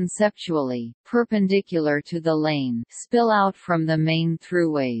 or conceptually, perpendicular to the lane, spill out from the main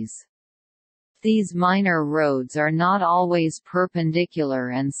throughways. These minor roads are not always perpendicular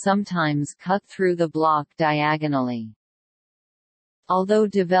and sometimes cut through the block diagonally. Although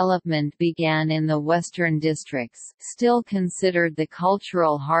development began in the western districts, still considered the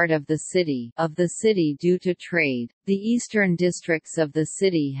cultural heart of the city due to trade, the eastern districts of the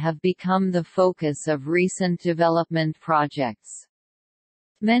city have become the focus of recent development projects.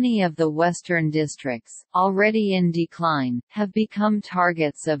 Many of the western districts, already in decline, have become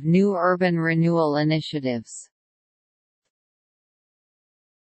targets of new urban renewal initiatives.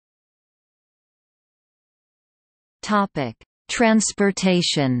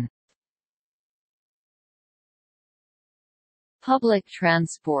 Transportation. Public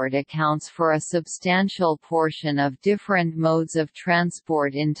transport accounts for a substantial portion of different modes of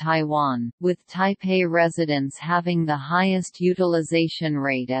transport in Taiwan, with Taipei residents having the highest utilization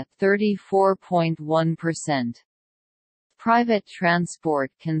rate at 34.1%. Private transport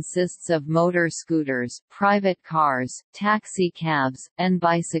consists of motor scooters, private cars, taxi cabs, and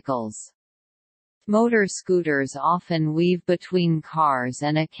bicycles. Motor scooters often weave between cars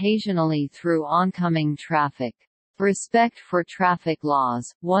and occasionally through oncoming traffic. Respect for traffic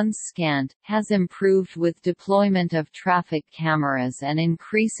laws, once scant, has improved with deployment of traffic cameras and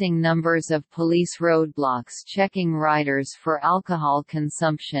increasing numbers of police roadblocks checking riders for alcohol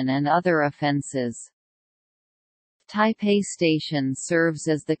consumption and other offenses. Taipei Station serves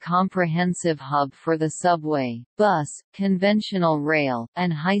as the comprehensive hub for the subway, bus, conventional rail,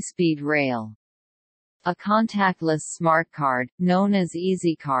 and high-speed rail. A contactless smartcard, known as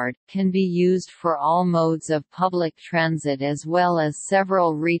EasyCard, can be used for all modes of public transit as well as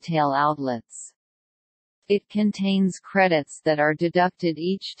several retail outlets. It contains credits that are deducted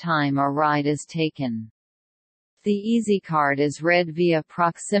each time a ride is taken. The EasyCard is read via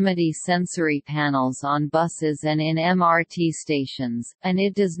proximity sensory panels on buses and in MRT stations, and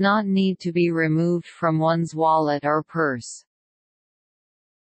it does not need to be removed from one's wallet or purse.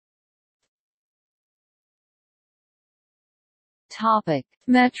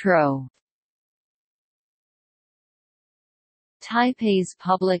 Metro. Taipei's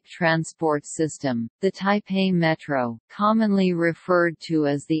public transport system, the Taipei Metro, commonly referred to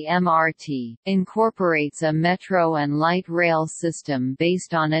as the MRT, incorporates a metro and light rail system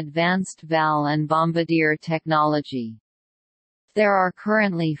based on advanced valve and bombardier technology. There are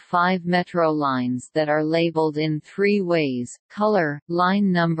currently 5 metro lines that are labeled in 3 ways: color,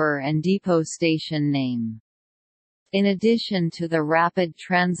 line number and depot station name. In addition to the rapid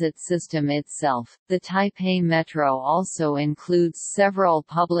transit system itself, the Taipei Metro also includes several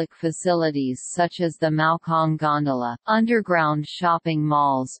public facilities such as the Maokong Gondola, underground shopping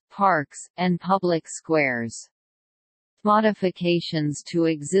malls, parks, and public squares. Modifications to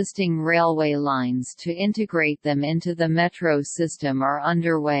existing railway lines to integrate them into the metro system are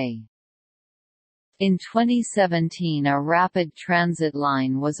underway. In 2017, a rapid transit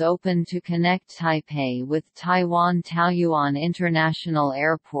line was opened to connect Taipei with Taiwan Taoyuan International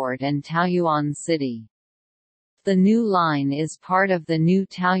Airport and Taoyuan City. The new line is part of the new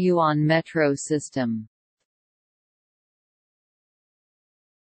Taoyuan metro system.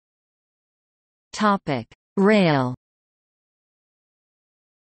 Rail.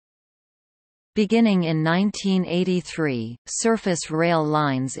 Beginning in 1983, surface rail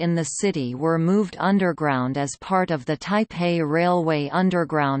lines in the city were moved underground as part of the Taipei Railway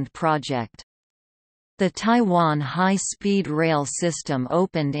Underground project. The Taiwan High-Speed Rail System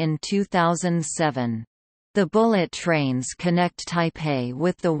opened in 2007. The bullet trains connect Taipei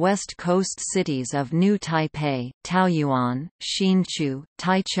with the west coast cities of New Taipei, Taoyuan, Hsinchu,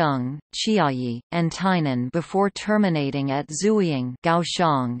 Taichung, Chiayi, and Tainan before terminating at Zhujiang,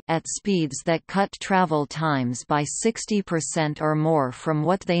 Kaohsiung, at speeds that cut travel times by 60% or more from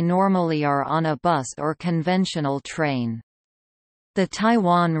what they normally are on a bus or conventional train. The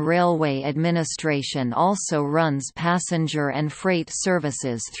Taiwan Railway Administration also runs passenger and freight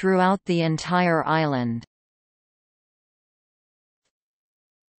services throughout the entire island.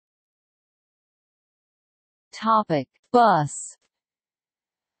 Bus.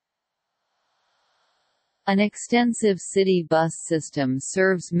 An extensive city bus system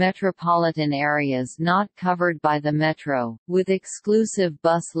serves metropolitan areas not covered by the metro, with exclusive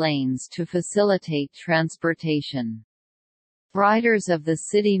bus lanes to facilitate transportation. Riders of the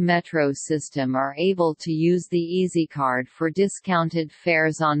city metro system are able to use the EasyCard for discounted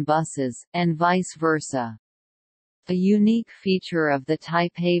fares on buses, and vice versa. A unique feature of the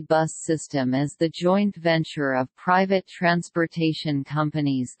Taipei bus system is the joint venture of private transportation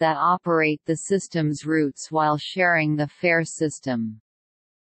companies that operate the system's routes while sharing the fare system.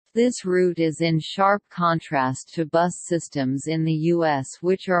 This route is in sharp contrast to bus systems in the U.S.,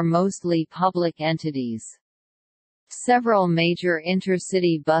 which are mostly public entities. Several major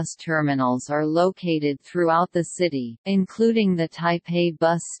intercity bus terminals are located throughout the city, including the Taipei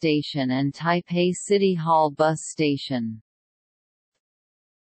Bus Station and Taipei City Hall Bus Station.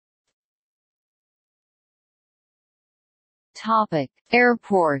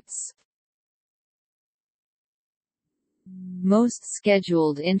 Airports. Most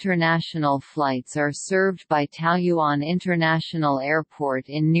scheduled international flights are served by Taoyuan International Airport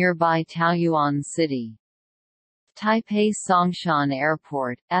in nearby Taoyuan City. Taipei Songshan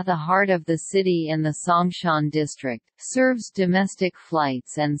Airport, at the heart of the city in the Songshan district, serves domestic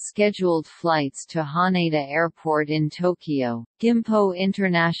flights and scheduled flights to Haneda Airport in Tokyo, Gimpo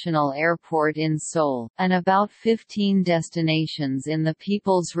International Airport in Seoul, and about 15 destinations in the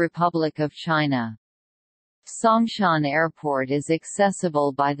People's Republic of China. Songshan Airport is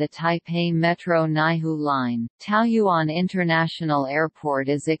accessible by the Taipei Metro Naihu Line. Taoyuan International Airport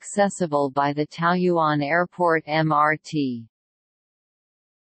is accessible by the Taoyuan Airport MRT.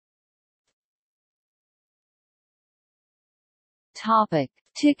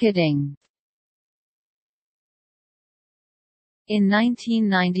 Ticketing. In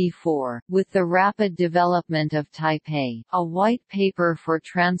 1994, with the rapid development of Taipei, a white paper for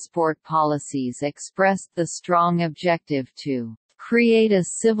transport policies expressed the strong objective to create a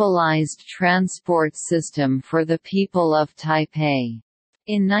civilized transport system for the people of Taipei.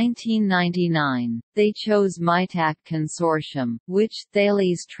 In 1999, they chose MITAC Consortium, which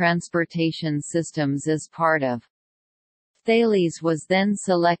Thales Transportation Systems is part of. Thales was then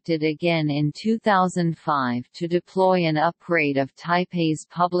selected again in 2005 to deploy an upgrade of Taipei's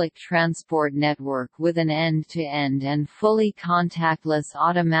public transport network with an end-to-end and fully contactless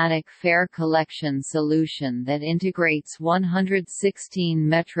automatic fare collection solution that integrates 116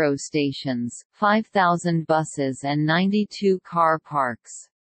 metro stations, 5,000 buses and 92 car parks.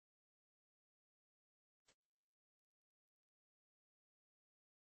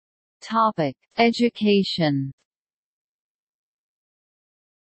 Education.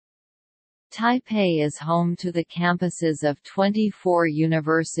 Taipei is home to the campuses of 24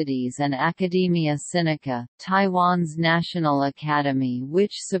 universities and Academia Sinica, Taiwan's national academy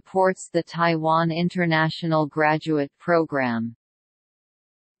which supports the Taiwan International Graduate Program.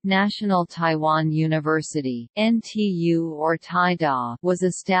 National Taiwan University (NTU or Taida) was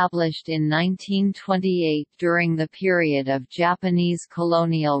established in 1928 during the period of Japanese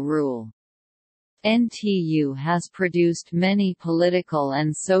colonial rule. NTU has produced many political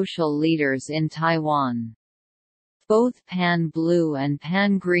and social leaders in Taiwan. Both Pan-Blue and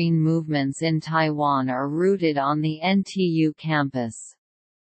Pan-Green movements in Taiwan are rooted on the NTU campus.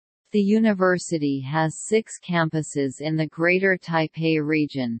 The university has 6 campuses in the Greater Taipei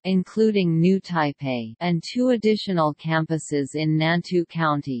region, including New Taipei, and 2 additional campuses in Nantou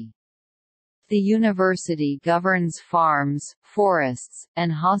County. The university governs farms, forests,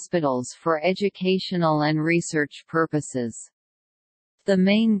 and hospitals for educational and research purposes. The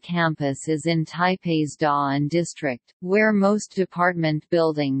main campus is in Taipei's Da'an district, where most department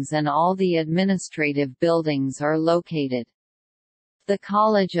buildings and all the administrative buildings are located. The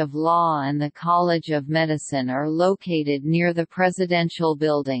College of Law and the College of Medicine are located near the Presidential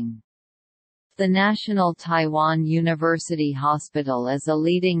Building. The National Taiwan University Hospital is a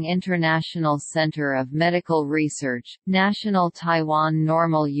leading international center of medical research. National Taiwan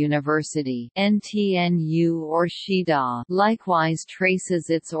Normal University (NTNU or Shida) likewise traces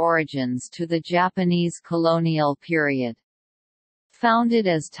its origins to the Japanese colonial period. Founded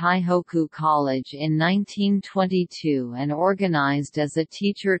as Taihoku College in 1922 and organized as a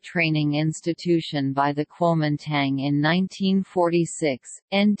teacher training institution by the Kuomintang in 1946,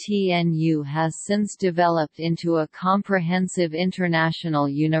 NTNU has since developed into a comprehensive international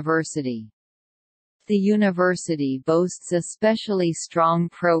university. The university boasts especially strong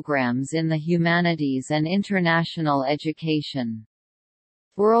programs in the humanities and international education.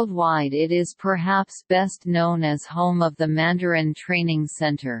 Worldwide it is perhaps best known as home of the Mandarin Training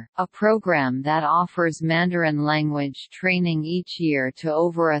Center, a program that offers Mandarin language training each year to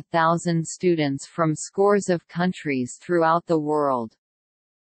over 1,000 students from scores of countries throughout the world.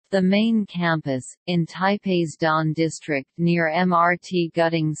 The main campus, in Taipei's Dan district near MRT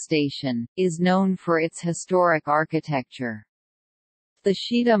Gutting Station, is known for its historic architecture. The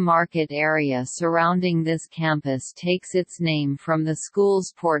Shida Market area surrounding this campus takes its name from the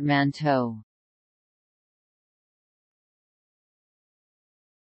school's portmanteau.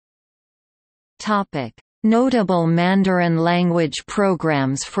 Notable Mandarin language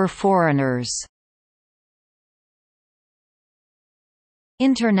programs for foreigners.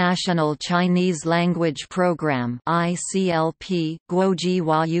 International Chinese Language Program (ICLP), Guoji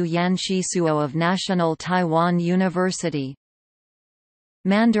Huayu Yanshisuo of National Taiwan University.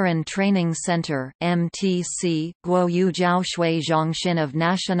 Mandarin Training Center (MTC), Guoyu Jiaoshui Zhongshin of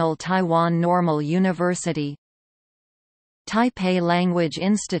National Taiwan Normal University. Taipei Language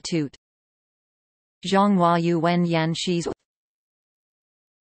Institute. Zhonghua Wen Yanshi.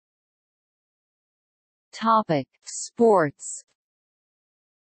 Topic: Sports.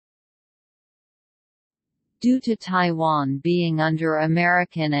 Due to Taiwan being under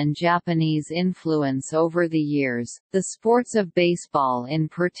American and Japanese influence over the years, the sports of baseball in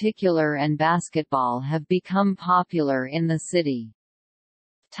particular and basketball have become popular in the city.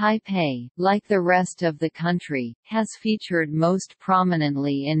 Taipei, like the rest of the country, has featured most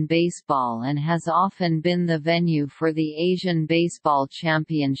prominently in baseball and has often been the venue for the Asian Baseball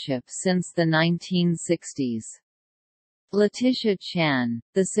Championship since the 1960s. Letitia Chan,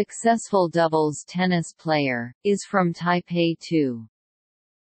 the successful doubles tennis player, is from Taipei too.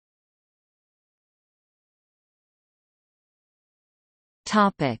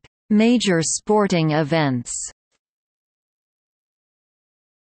 Major sporting events.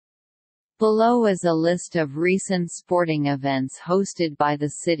 Below is a list of recent sporting events hosted by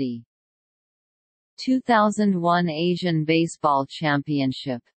the city. 2001 Asian Baseball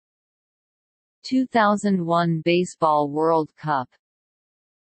Championship, 2001 Baseball World Cup,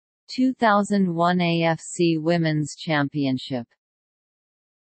 2001 AFC Women's Championship,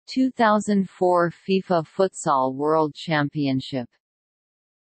 2004 FIFA Futsal World Championship,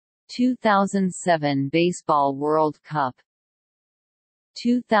 2007 Baseball World Cup,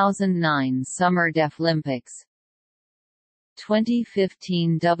 2009 Summer Deaflympics,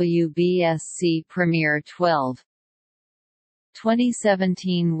 2015 WBSC Premier 12,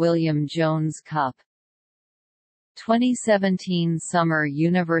 2017 William Jones Cup, 2017 Summer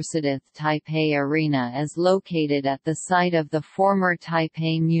Universiteth Taipei Arena is located at the site of the former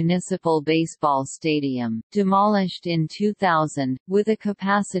Taipei Municipal Baseball Stadium, demolished in 2000, with a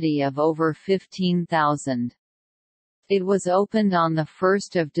capacity of over 15,000. It was opened on 1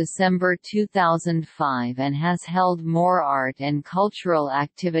 December 2005 and has held more art and cultural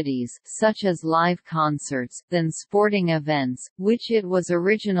activities, such as live concerts, than sporting events, which it was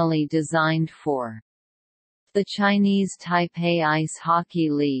originally designed for. The Chinese Taipei Ice Hockey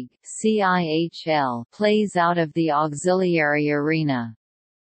League (CIHL) plays out of the auxiliary arena.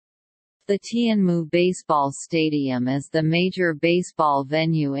 The Tianmu Baseball Stadium is the major baseball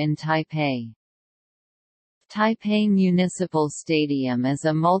venue in Taipei. Taipei Municipal Stadium is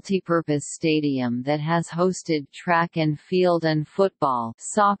a multipurpose stadium that has hosted track and field and football,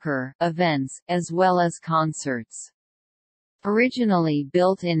 soccer, events, as well as concerts. Originally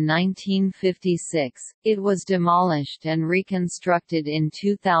built in 1956, it was demolished and reconstructed in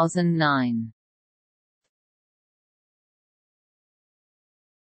 2009.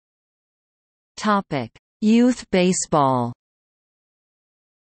 Youth baseball.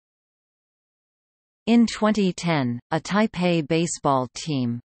 In 2010, a Taipei baseball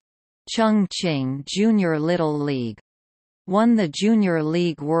team, Chongqing Junior Little League, won the Junior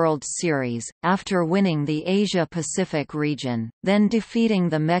League World Series, after winning the Asia-Pacific region, then defeating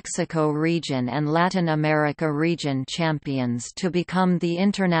the Mexico region and Latin America region champions to become the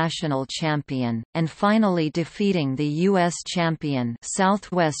international champion, and finally defeating the U.S. champion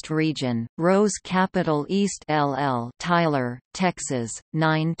Southwest region, Rose Capital East LL Tyler, Texas,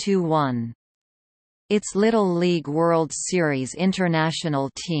 9-1. Its Little League World Series international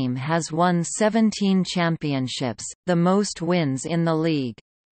team has won 17 championships, the most wins in the league.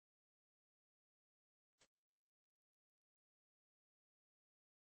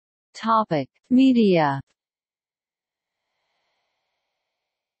 Topic: Media.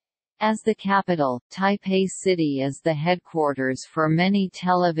 As the capital, Taipei City is the headquarters for many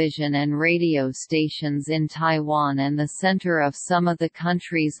television and radio stations in Taiwan and the center of some of the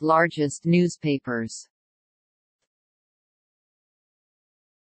country's largest newspapers.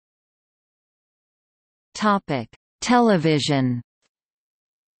 Television.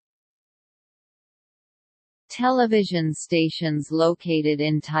 Television stations located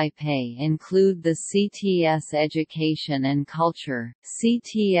in Taipei include the CTS Education and Culture,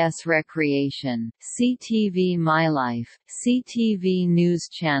 CTS Recreation, CTV My Life, CTV News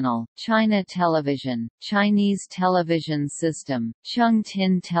Channel, China Television, Chinese Television System, Chung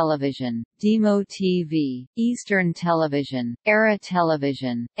Tin Television, Demo TV, Eastern Television, Era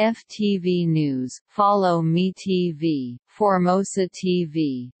Television, FTV News, Follow Me TV, Formosa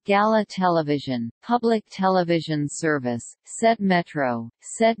TV, Gala Television, Public Television Service, Set Metro,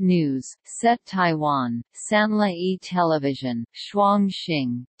 Set News, Set Taiwan, Sanla E Television,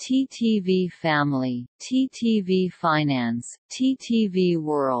 Shuangxing, TTV Family, TTV Finance, TTV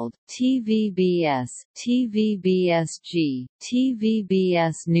World, TVBS, TVBSG,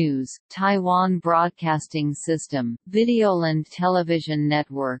 TVBS News, Taiwan Broadcasting System, Videoland Television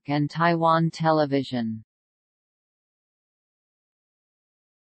Network and Taiwan Television.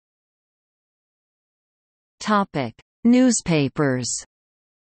 Newspapers.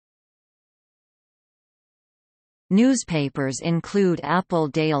 Newspapers include Apple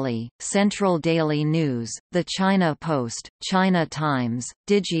Daily, Central Daily News, The China Post, China Times,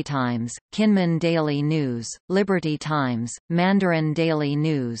 Digitimes, Kinmen Daily News, Liberty Times, Mandarin Daily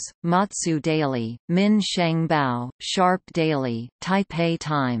News, Matsu Daily, Min Shengbao, Sharp Daily, Taipei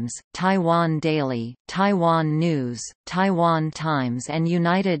Times, Taiwan Daily, Taiwan News, Taiwan Times and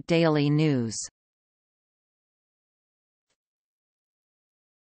United Daily News.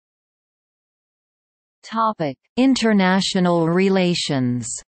 International relations.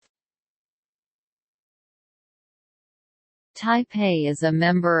 Taipei is a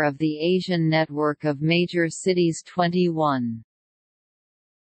member of the Asian Network of Major Cities 21.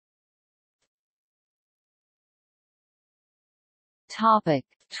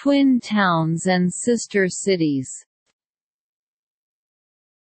 Twin towns and sister cities.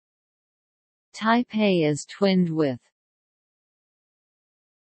 Taipei is twinned with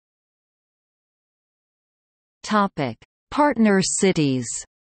Partner cities.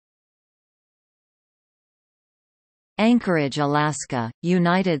 Anchorage, Alaska,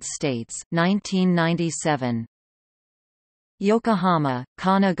 United States, 1997. Yokohama,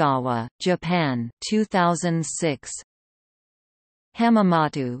 Kanagawa, Japan, 2006.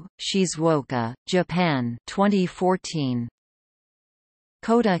 Hamamatsu, Shizuoka, Japan, 2014.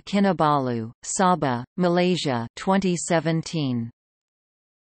 Kota Kinabalu, Sabah, Malaysia, 2017.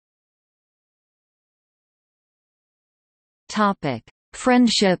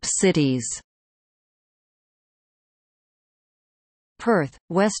 Friendship cities. Perth,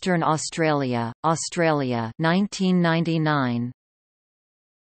 Western Australia, Australia, 1999.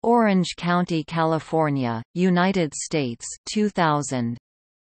 Orange County, California, United States, 2000.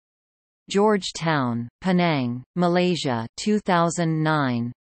 Georgetown, Penang, Malaysia,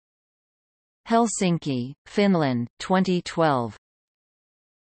 2009. Helsinki, Finland, 2012.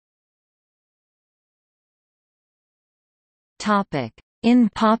 In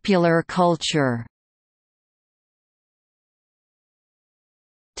popular culture.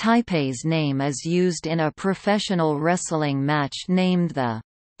 Taipei's name is used in a professional wrestling match named the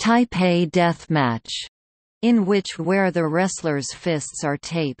Taipei Death Match, in which where the wrestlers' fists are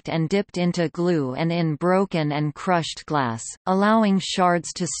taped and dipped into glue and in broken and crushed glass, allowing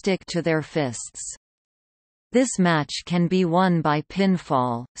shards to stick to their fists. This match can be won by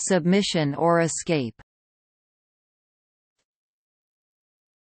pinfall, submission or escape.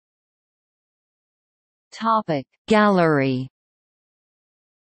 Gallery.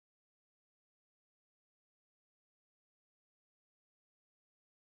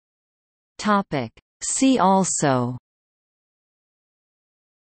 See also: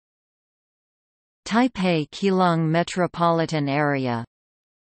 Taipei Keelung Metropolitan Area.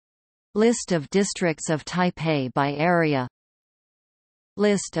 List of districts of Taipei by area.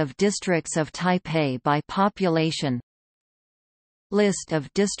 List of districts of Taipei by population. List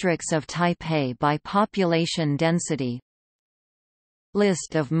of districts of Taipei by population density.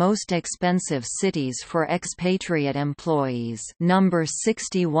 List of most expensive cities for expatriate employees, number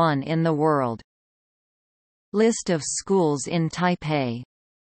 61 in the world. List of schools in Taipei.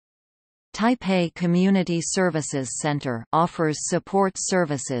 Taipei Community Services Center offers support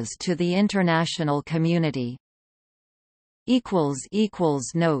services to the international community.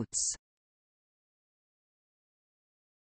 Notes